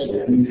led to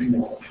an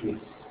introduction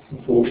of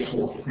what's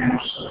called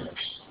house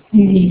states.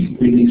 Thank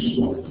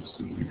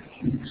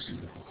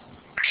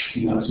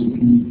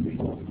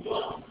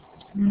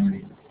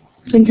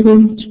you very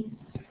much.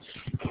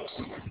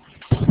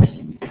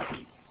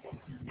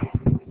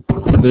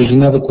 There's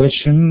another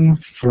question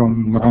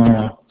from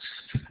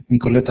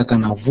Nicoletta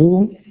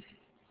Canavou.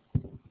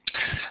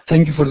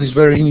 Thank you for this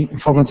very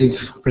informative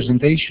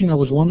presentation. I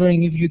was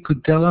wondering if you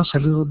could tell us a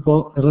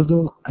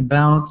little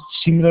about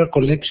similar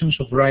collections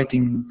of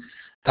writing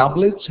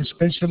tablets,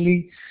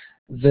 especially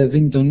the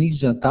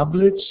Vindolanda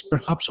Tablets,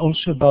 perhaps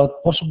also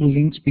about possible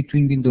links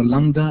between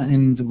Vindolanda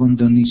and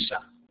Vindonisa.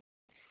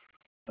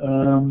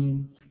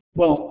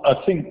 Well, I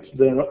think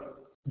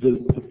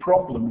the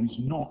problem is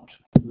not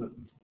that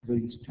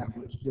these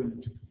tablets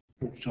don't...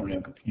 Oh, sorry,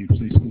 I've got to use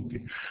this.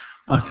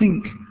 I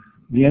think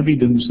the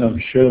evidence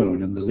I've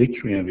shown, and the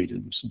literary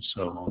evidence and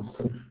so on,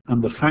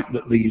 and the fact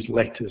that these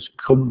letters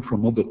come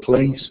from other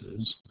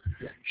places,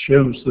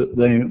 shows that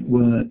they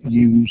were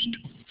used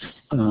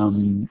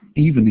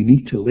even in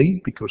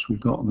Italy, because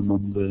we've got them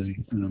on the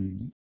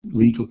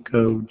legal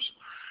codes.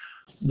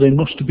 They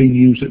must have been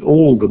used at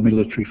all the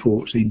military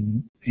forts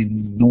in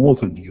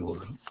Northern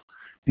Europe,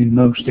 in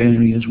most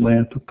areas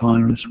where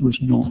papyrus was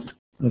not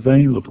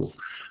available.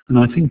 And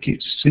I think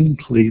it's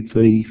simply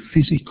the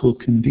physical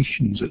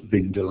conditions at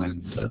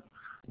Vindolanda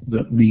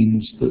that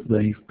means that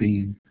they've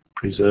been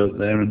preserved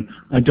there. And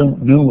I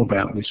don't know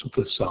about this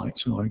other site,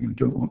 so I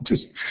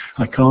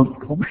can't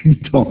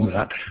comment on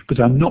that. But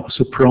I'm not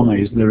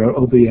surprised there are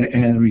other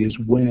areas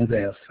where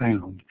they're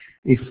found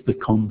if the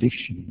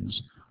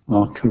conditions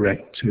are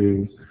correct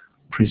to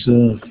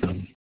preserve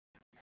them.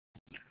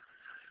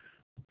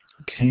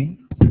 Okay.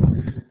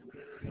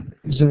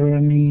 Is there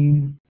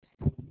any...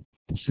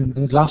 So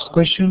the last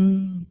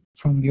question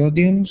from the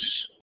audience?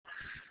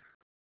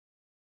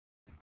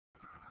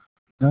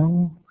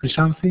 No?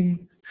 Chrysanthi?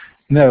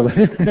 No.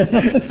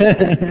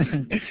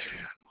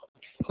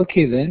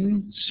 Okay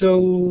then,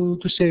 so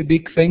to say a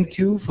big thank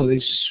you for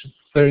this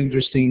very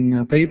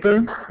interesting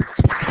paper.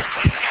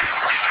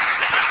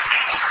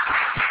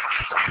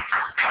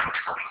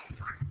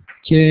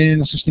 Και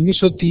να σας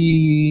θυμίσω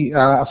ότι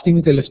αυτή είναι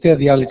η τελευταία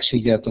διάλεξη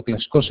για το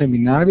κλασικό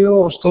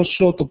σεμινάριο,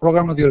 ωστόσο το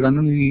πρόγραμμα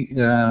διοργανώνει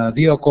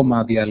 2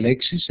 ακόμα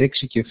διαλέξεις,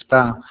 6 και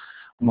 7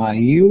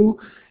 Μαΐου,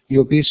 οι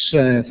οποίες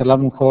θα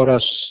λάβουν χώρα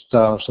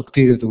στο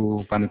κτίριο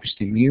του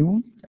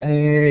Πανεπιστημίου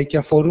και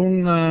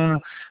αφορούν,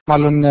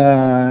 μάλλον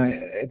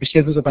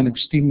επισκέπτεται το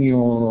Πανεπιστήμιο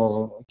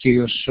ο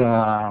κύριος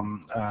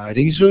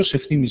Ρίζος,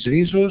 Ευθύμης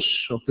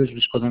Ρίζος, ο οποίος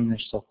βρισκόταν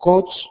στο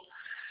ΚΟΤΣ.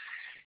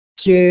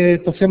 Και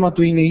το θέμα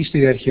του είναι η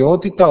ύστερη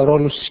αρχαιότητα, ο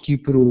ρόλος της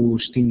Κύπρου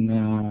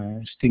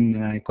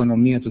στην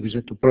οικονομία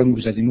του πρώην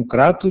Βυζαντινού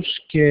κράτους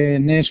και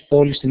νέες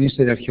πόλεις στην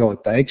ύστερη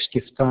αρχαιότητα, 6 και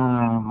 7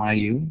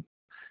 Μαΐου,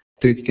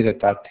 Τρίτη και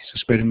Τετάρτη.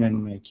 Σας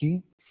περιμένουμε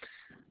εκεί.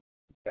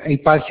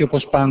 Υπάρχει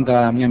όπως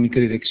πάντα μια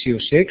μικρή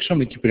δεξίωση έξω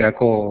με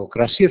κυπριακό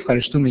κρασί.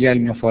 Ευχαριστούμε για άλλη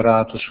μια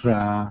φορά τους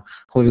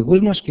χορηγούς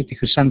μας και τη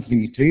Χρυσάνθη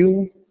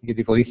Δημητρίου για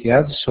τη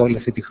βοήθειά της σε όλη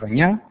αυτή τη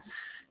χρονιά.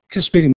 Και σας περιμένουμε.